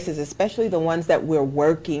personal spaces, especially the ones that we're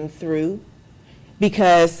working through,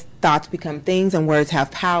 because thoughts become things and words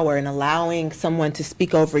have power, and allowing someone to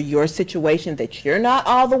speak over your situation that you're not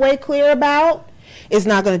all the way clear about is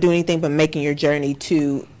not going to do anything but making your journey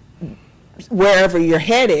to wherever you're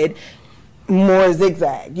headed more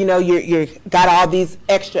zigzag. You know, you're got all these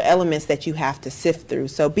extra elements that you have to sift through.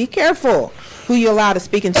 So be careful who you allow to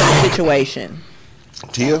speak into the situation.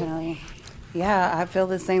 Tia? Definitely. Yeah, I feel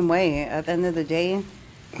the same way. At the end of the day,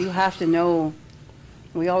 you have to know.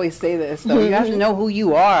 We always say this, though. You have to know who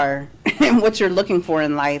you are and what you're looking for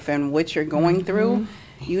in life and what you're going through.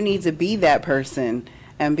 You need to be that person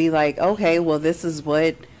and be like, okay, well, this is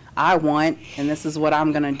what I want and this is what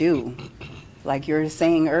I'm going to do, like you were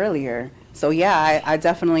saying earlier. So, yeah, I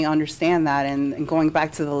definitely understand that. And going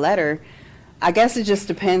back to the letter, I guess it just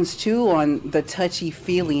depends, too, on the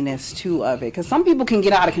touchy-feeliness, too, of it. Because some people can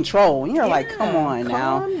get out of control. And you're like, come on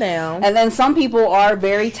now. Calm down. And then some people are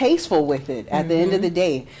very tasteful with it at the end of the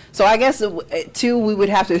day. So I guess, too, we would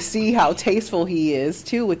have to see how tasteful he is,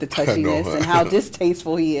 too, with the touchiness and how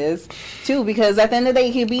distasteful he is, too. Because at the end of the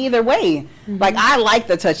day, he could be either way. Like, I like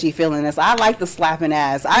the touchy-feeliness. I like the slapping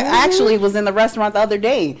ass. I actually was in the restaurant the other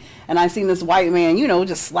day, and I seen this white man, you know,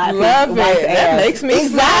 just slapping his wife's ass. That makes me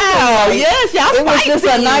smile. Yes, y'all it was just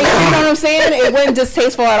a nice, you know what I'm saying? It wasn't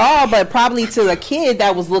distasteful at all, but probably to a kid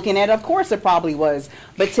that was looking at it, of course it probably was.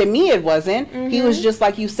 But to me, it wasn't. He was just,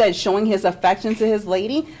 like you said, showing his affection to his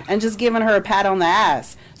lady and just giving her a pat on the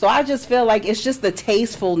ass. So I just feel like it's just the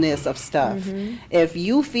tastefulness of stuff. If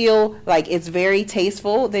you feel like it's very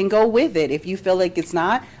tasteful, then go with it. If you feel like it's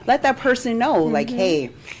not, let that person know, like, hey,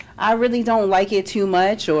 I really don't like it too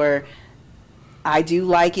much, or I do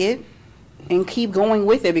like it. And keep going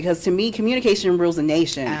with it, because to me, communication rules a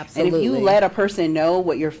nation. Absolutely. And if you let a person know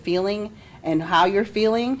what you're feeling and how you're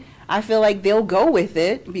feeling, I feel like they'll go with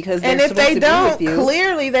it because they're and if they don't,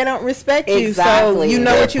 clearly they don't respect you. So you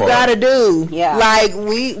know what you got to do. Yeah. Like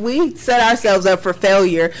we set ourselves up for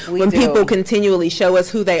failure when people continually show us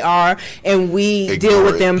who they are, and we deal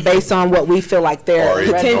with them based on what we feel like their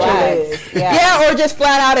potential is. Yeah, or just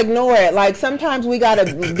flat out ignore it. Like sometimes we got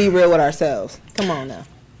to be real with ourselves. Come on now.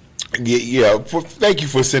 Yeah. Thank you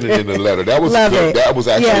for sending in the letter. That was good. That was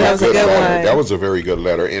actually a good letter. That was a very good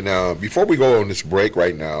letter. And before we go on this break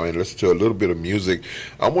right now and listen to a little bit of music,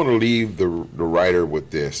 I want to leave the writer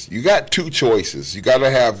with this. You got two choices. You're gonna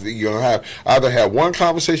have either have one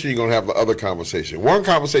conversation, you're gonna have the other conversation. One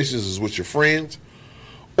conversation is with your friends,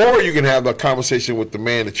 or you can have a conversation with the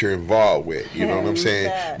man that you're involved with. You know what I'm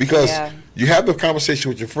saying? Because you have the conversation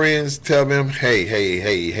with your friends, tell them,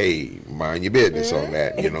 hey, mind your business on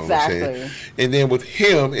that. You know what I'm saying? And then with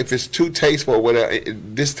him, if it's too tasteful or whatever,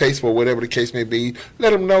 distasteful, whatever the case may be,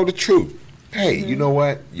 let him know the truth. Hey, you know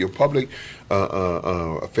what? Your public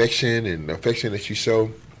affection and affection that you show,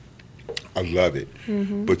 I love it.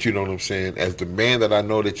 But you know what I'm saying? As the man that I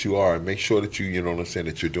know that you are, make sure that you know what I'm saying,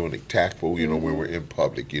 that you're doing it tactful, you know, when we're in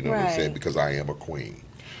public, you know what I'm saying? Because I am a queen.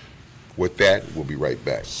 With that, we'll be right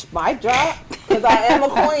back. Mic drop, because I am a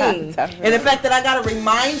queen. And the fact that I got to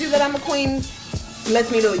remind you that I'm a queen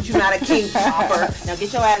lets me know that you're not a king proper. Now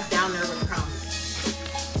get your ass down there with the comments.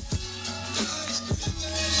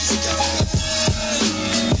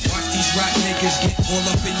 Rock niggas get all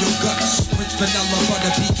up in your guts. Rich vanilla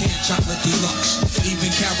butter pecan chocolate deluxe.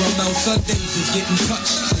 Even caramel sundaes is getting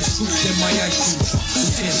touched. The scooped in my ice cream truck. So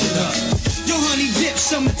tears it up. Yo, honey dip,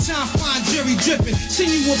 summertime, fine jury dripping.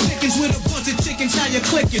 Seen you on pickings with a bunch of chickens, how you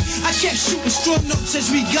clicking? I kept shooting straw notes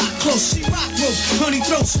as we got close. She rock roast, honey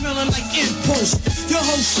throat smelling like impulse. Your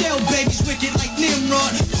whole shell, baby's wicked like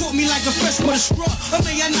Nimrod. Caught me like a fresh with a straw, or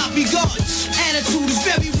may I not be God? Attitude is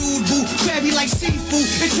very rude, boo. Crabby like seafood.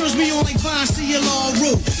 It turns me on like Vine, see a law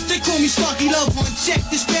rule. They call me Starkey Love Hunt. Check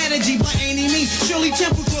the strategy by any means. Shirley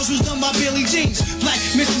Temple Cross was done by Billy Jeans. Black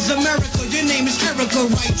Mrs. America, your name is Erica,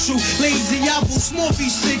 right? True. Lazy apple, small feet,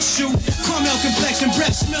 6 shoe. Caramel complexion,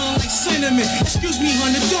 breath smelling like cinnamon. Excuse me,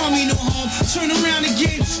 hun, the door me no home. Turn around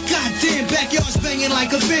again. Goddamn, backyard's banging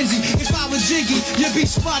like a Benzie. If I was Jiggy, you'd be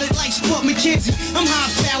spotted like Spud McKenzie. I'm high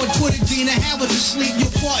powered, put a Dina Howard to sleep.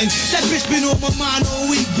 You're farting. That bitch been on my mind all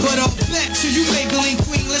week. But back to you, Maybelline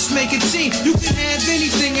Queen. Let's make a team. You can have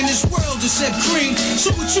anything in this world except cream.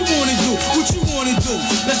 So what you wanna do? What you wanna do?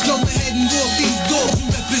 Let's go ahead and walk these dogs who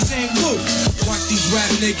represent Woo. Watch these rap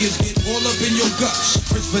niggas get all up in your guts.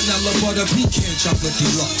 Rich vanilla butter pecan chocolate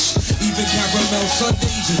deluxe. Even caramel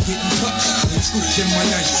sundaes is getting touched. And scooped in my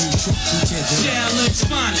ice cream truck. Challenge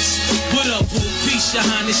finest. What up, boo? Peace, your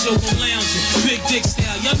highness. Yo, I'm lounging. Big dick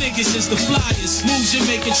style. Y'all niggas is the flyers. Moves you're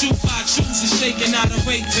making, true fly chooses. Shaking out a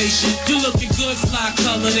rape patient. You looking good, fly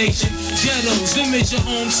colored Asian. Ghettos, image your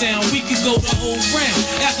hometown. We could go the whole round.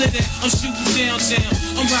 After that, I'm shooting downtown.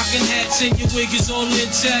 I'm rocking hats and your wig is all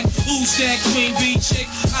intact. Who's that queen bee chick?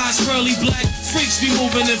 Eyes curly black. Freaks be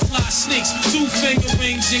moving and fly snakes. 2 finger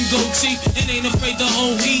rings and goatee. And ain't afraid to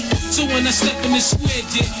hold heat. So when I step in this square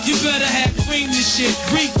dick, you better have cream this shit.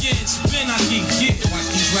 Weekends, Ben I keep getting. Watch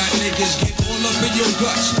these rap niggas get all up in your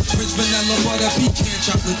guts. Rich vanilla butter pecan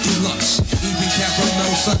chocolate deluxe. Even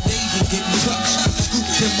caramel sundaes is getting touched.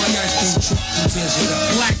 Scooped in my ice cream truck and tears it up.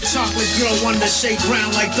 Black chocolate girl, one to shake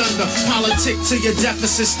ground like thunder. Politic to your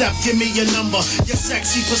deficit step, give me your number. Your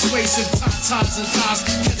sexy, persuasive, tatas and ties.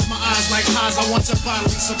 Catch my eyes like highs, I want your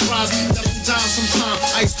bodily surprise. Double down sometime,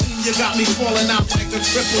 ice cream, you got me falling out like a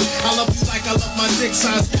cripple. I love you like I love my dick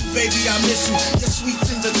size. Baby, I miss you. Your sweet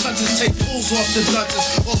tender touches take pulls off the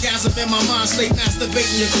Duchess. Orgasm in my mind, stay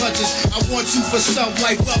masturbating your clutches. I want you for self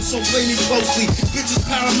like wealth, so play me closely. Bitches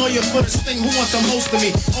paranoia for this thing, who want the most of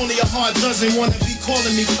me? Only a hard dozen wanna be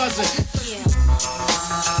calling me cousin.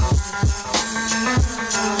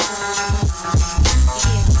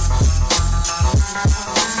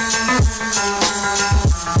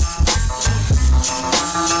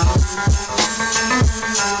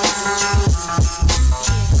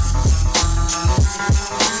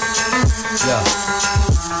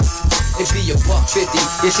 It be a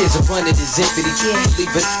 $150, this is a run of the zippity.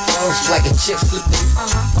 Leave it off like a chick flipping.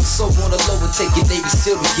 I'm so on the low and take your Navy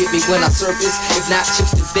SEAL to get me when I surface. If not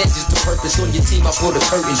chips, then vengeance the purpose. On your team, I put a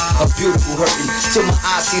curtain, a beautiful hurting. Till my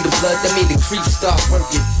eyes see the blood, that mean the creeps start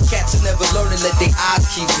working. Cats are never learning, let their eyes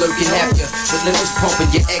keep lurking. Have your limits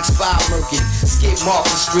pumping, your X5 murking. Skip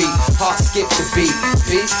Market Street, heart skip the beat.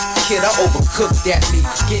 Bitch, kid, I overcooked that meat.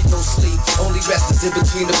 Get no sleep, only rest is in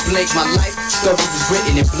between the blink. My life story was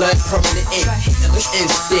written in blood, permanent ink.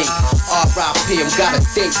 Instinct, R.I.P. I'm gotta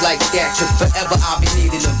think like that, cause forever I'll be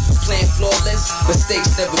needing them. Playing flawless,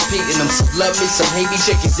 mistakes never beating them. Some love me, some hate me,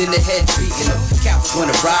 chickens in the head beating them. Cowards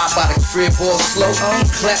wanna ride by the crib all slow.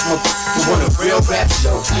 Clap my but want a real rap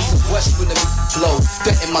show. East and west when the blow,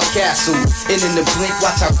 threaten my castle. And in the blink,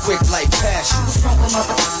 watch how quick life pass you. What's wrong with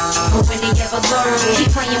motherfuckers? When they ever learn,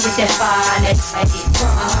 keep playing with that fire, let's get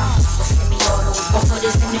burned. What's semi-autos, before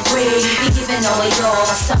this in the grave, be giving away y'all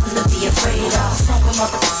something to be afraid of. What's wrong with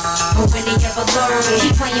motherfuckers? When they ever learn,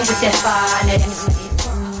 keep playing with that fire, let's get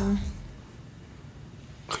burned.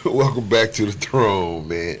 Welcome back to the throne,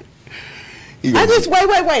 man. I just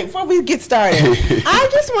wait before we get started. I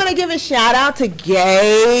just want to give a shout out to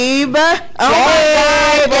Gabe. Oh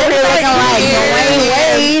my God,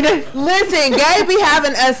 Wade. Listen, Gabe be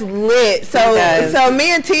having us lit. So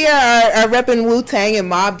me and Tia are repping Wu-Tang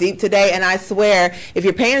and Mobb Deep today, and I swear, if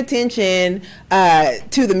you're paying attention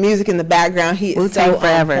to the music in the background, he is Wu-Tang so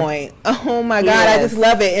forever. On point. Oh my God, yes. I just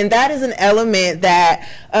love it, and that is an element that.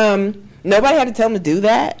 Nobody had to tell him to do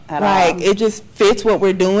that. It just fits what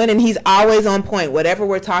we're doing, and he's always on point. Whatever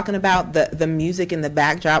we're talking about, the music and the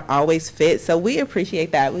backdrop always fits. So we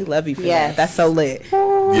appreciate that. We love you for that. That's so lit.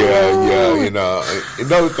 Yeah. And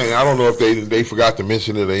another thing, I don't know if they forgot to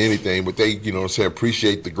mention it or anything, but they,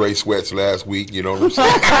 appreciate the gray sweats last week. You know what I'm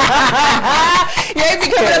saying? You ain't be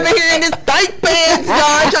coming up in here in this tight pants,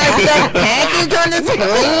 y'all, trying to get package on the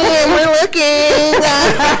screen. We're looking.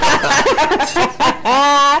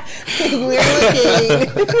 I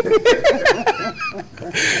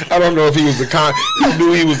don't know if he was he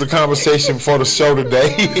knew he was the conversation for the show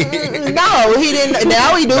today. No, he didn't.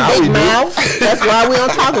 Now he do big mouth. That's why we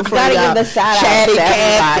don't talk in front of y'all. Gotta give the shout out to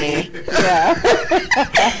everybody. Yeah.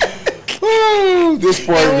 This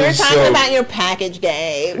part of the show. We're talking about your package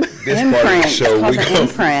game. This part of the show, we go.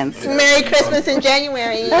 Merry Christmas in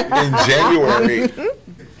January.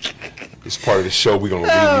 It's part of the show we're going to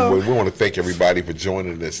leave you with. We want to thank everybody for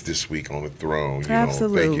joining us this week on the throne.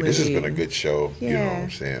 Absolutely. Thank you. This has been a good show. Yeah. You know what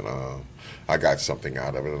I'm saying? I got something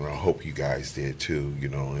out of it, and I hope you guys did too.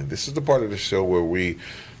 And this is the part of the show where we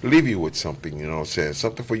leave you with something, saying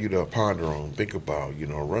something for you to ponder on, think about,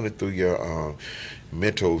 run it through your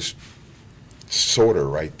mental sorter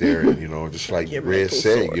right there, just like Red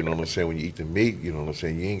said, you know what I'm saying, when you eat the meat, you know what I'm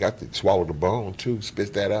saying, you ain't got to swallow the bone too,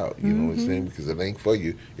 spit that out, you know what I'm saying, because it ain't for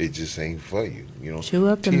you, it just ain't for you, Chew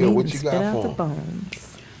up the meat and spit out the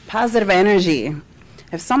bones. Positive energy.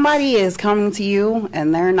 If somebody is coming to you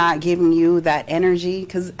and they're not giving you that energy,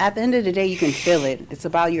 because at the end of the day, you can feel it. It's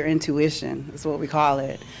about your intuition, is what we call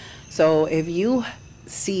it. So if you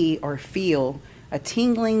see or feel a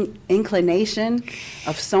tingling inclination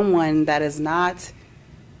of someone that is not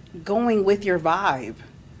going with your vibe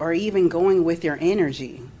or even going with your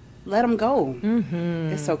energy, let them go.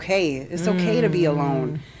 Mm-hmm. It's okay. It's okay to be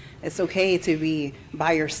alone. It's okay to be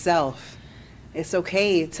by yourself. It's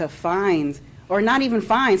okay to find, or not even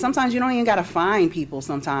find. Sometimes you don't even got to find people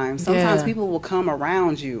sometimes. Sometimes people will come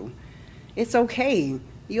around you. It's okay.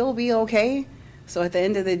 You'll be okay. So at the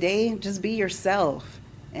end of the day, just be yourself.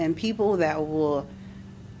 And people that will,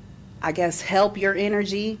 I guess, help your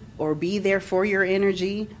energy or be there for your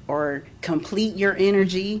energy or complete your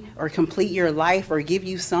energy or complete your life or give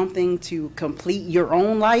you something to complete your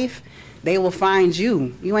own life, they will find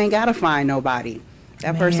you. You ain't got to find nobody.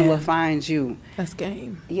 That person will find you. That's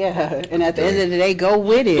game. Yeah. And at the end of the day, go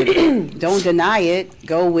with it. Don't deny it.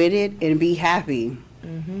 Go with it and be happy.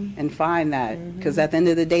 And find that. Because at the end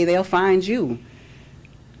of the day, they'll find you.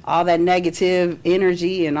 All that negative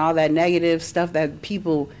energy and all that negative stuff that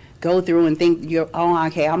people go through and think,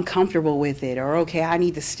 okay, I'm comfortable with it, or okay, I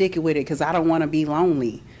need to stick with it because I don't want to be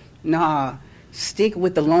lonely. Nah, stick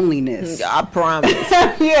with the loneliness. I promise.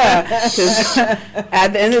 Yeah. 'Cause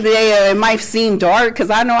at the end of the day, it might seem dark because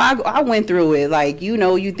I know I went through it. Like,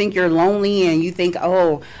 you think you're lonely and you think,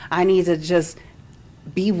 oh, I need to just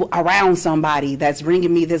be around somebody that's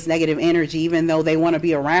bringing me this negative energy, even though they want to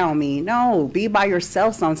be around me. No, be by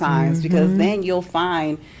yourself sometimes, because then you'll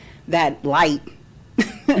find that light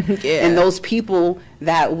and those people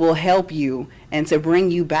that will help you and to bring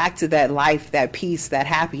you back to that life, that peace, that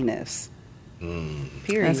happiness.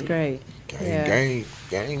 Period. That's great. Gang.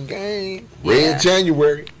 Red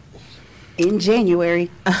January. In January.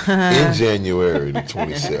 In January the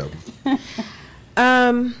 27th.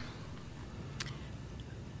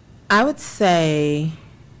 I would say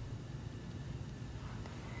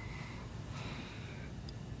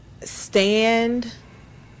stand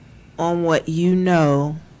on what you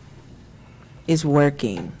know is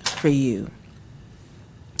working for you.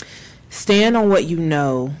 Stand on what you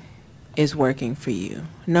know is working for you,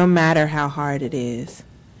 no matter how hard it is.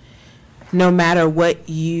 No matter what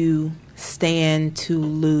you stand to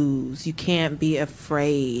lose. You can't be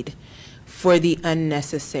afraid for the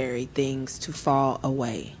unnecessary things to fall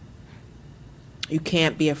away. You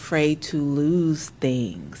can't be afraid to lose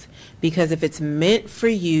things, because if it's meant for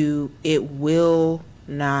you, it will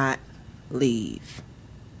not leave.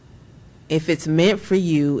 If it's meant for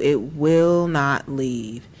you, it will not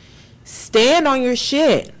leave. Stand on your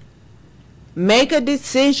shit. Make a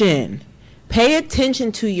decision. Pay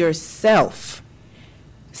attention to yourself.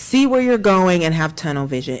 See where you're going and have tunnel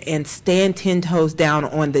vision, and stand 10 toes down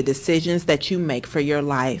on the decisions that you make for your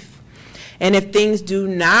life. And if things do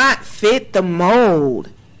not fit the mold,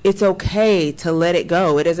 it's okay to let it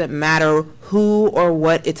go. It doesn't matter who or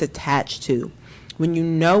what it's attached to. When you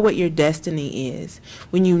know what your destiny is,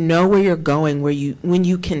 when you know where you're going, when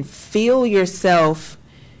you can feel yourself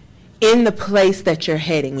in the place that you're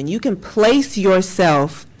heading, when you can place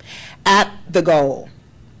yourself at the goal,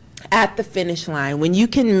 at the finish line, when you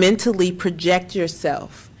can mentally project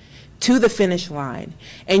yourself to the finish line,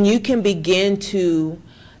 and you can begin to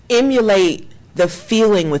emulate the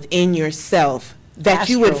feeling within yourself that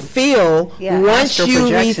you would feel once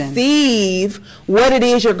you receive what it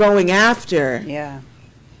is you're going after. Yeah.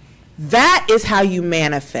 That is how you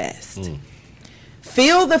manifest.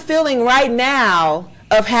 Feel the feeling right now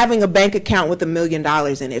of having a bank account with $1 million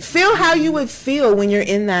in it. Feel how you would feel when you're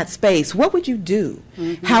in that space. What would you do?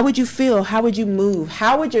 How would you feel? How would you move?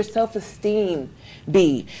 How would your self-esteem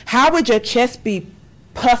be? How would your chest be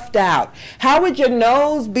puffed out? How would your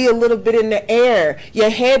nose be a little bit in the air? Your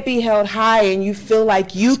head be held high and you feel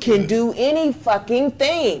like you can do any fucking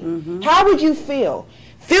thing. How would you feel?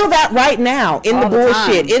 Feel that right now, in the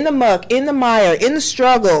bullshit, in the muck, in the mire, in the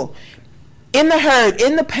struggle, in the hurt,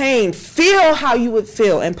 in the pain. Feel how you would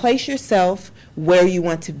feel and place yourself where you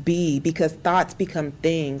want to be, because thoughts become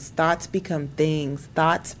things. Thoughts become things.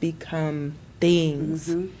 Thoughts become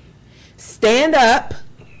things. Stand up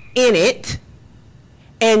in it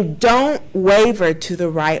and don't waver to the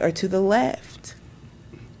right or to the left.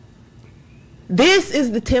 This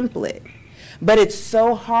is the template. But it's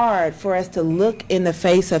so hard for us to look in the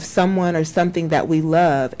face of someone or something that we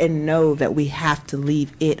love and know that we have to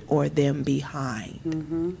leave it or them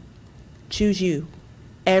behind. Choose you.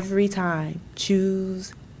 Every time.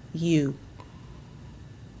 Choose you.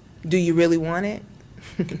 Do you really want it?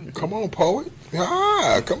 Come on, poet. Come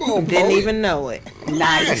on, poet. Didn't even know it.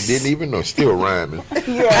 Nice. Didn't even know. Still rhyming.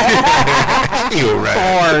 Yeah. Still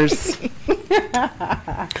rhyming. Horse.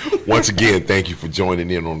 Once again, thank you for joining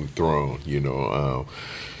in on the throne. You know,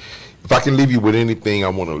 if I can leave you with anything, I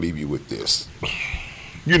want to leave you with this.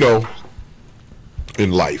 You know,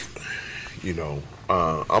 in life, you know,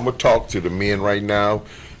 I'm going to talk to the men right now,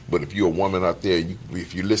 but if you're a woman out there,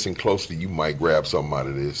 if you listen closely, you might grab something out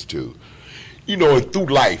of this too. You know, and through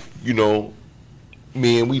life, you know,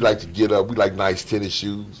 men, we like to get up, we like nice tennis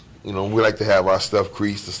shoes. You know, we like to have our stuff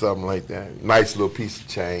creased or something like that. Nice little piece of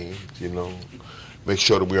change, you know. Make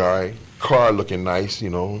sure that we're all right. Car looking nice,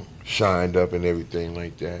 you know, shined up and everything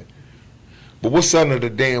like that. But what's under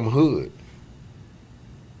the damn hood?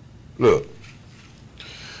 Look,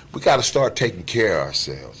 we got to start taking care of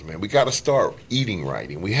ourselves, man. We got to start eating right,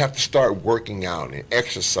 and we have to start working out and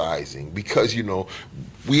exercising, because, you know,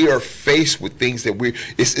 we are faced with things that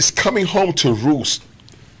it's coming home to roost.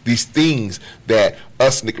 These things that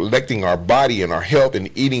us neglecting our body and our health and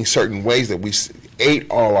eating certain ways that we ate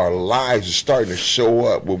all our lives is starting to show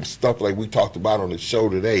up with stuff like we talked about on the show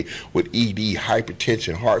today with ED,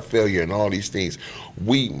 hypertension, heart failure, and all these things.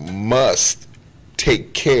 We must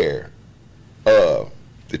take care of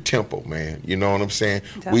the temple, man. You know what I'm saying?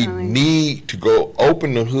 Definitely. We need to go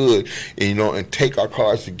open the hood and, you know, and take our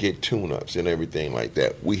cars to get tune-ups and everything like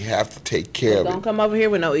that. We have to take care of it. Don't come over here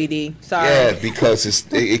with no ED. Sorry. Yeah, because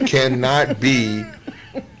it cannot be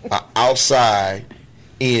an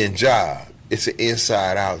outside-in job. It's an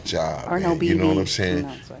inside-out job. Or no BD. You know what I'm saying?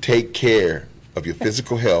 No, take care of your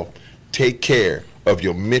physical health. Take care of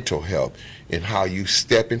your mental health. And how you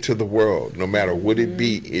step into the world, no matter what it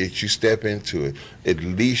be, if you step into it, at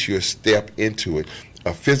least you step into it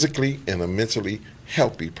a physically and a mentally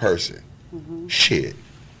healthy person. Shit,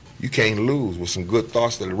 you can't lose with some good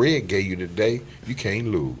thoughts that Red gave you today. You can't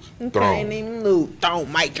lose. You can't even lose.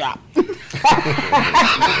 Don't mic drop.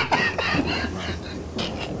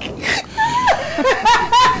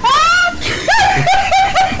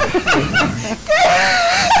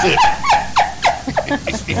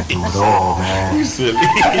 all, man. You silly.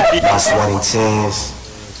 My sweating tears.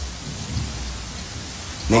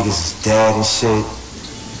 Niggas is dead and shit.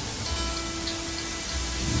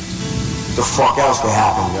 The fuck else could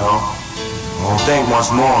happen, yo? I don't think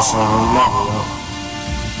much more, son. Yo.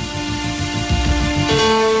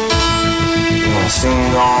 Yeah, seen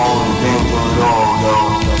it all and been through it all, yo.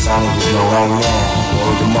 That's how niggas know right now.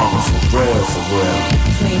 Word the mother for real, for real.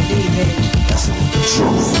 Clean B, baby. That's the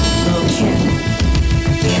truth. Lil' Kim.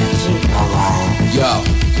 Yeah, alright. Yo.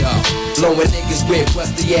 Blowing niggas with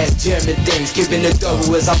rusty ass German things. Giving the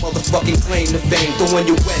double as I motherfucking claim the fame. Throwing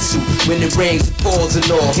your wetsuit when it rains, it falls and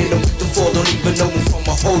all. Hit them with the fall, don't even know them from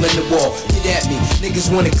a hole in the wall. Get at me,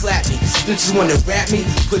 niggas wanna clap me. Bitches wanna rap me,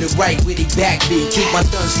 put it right where they back me. Keep my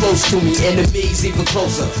guns close to me, enemies even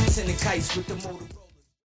closer. Sending kites with the motor.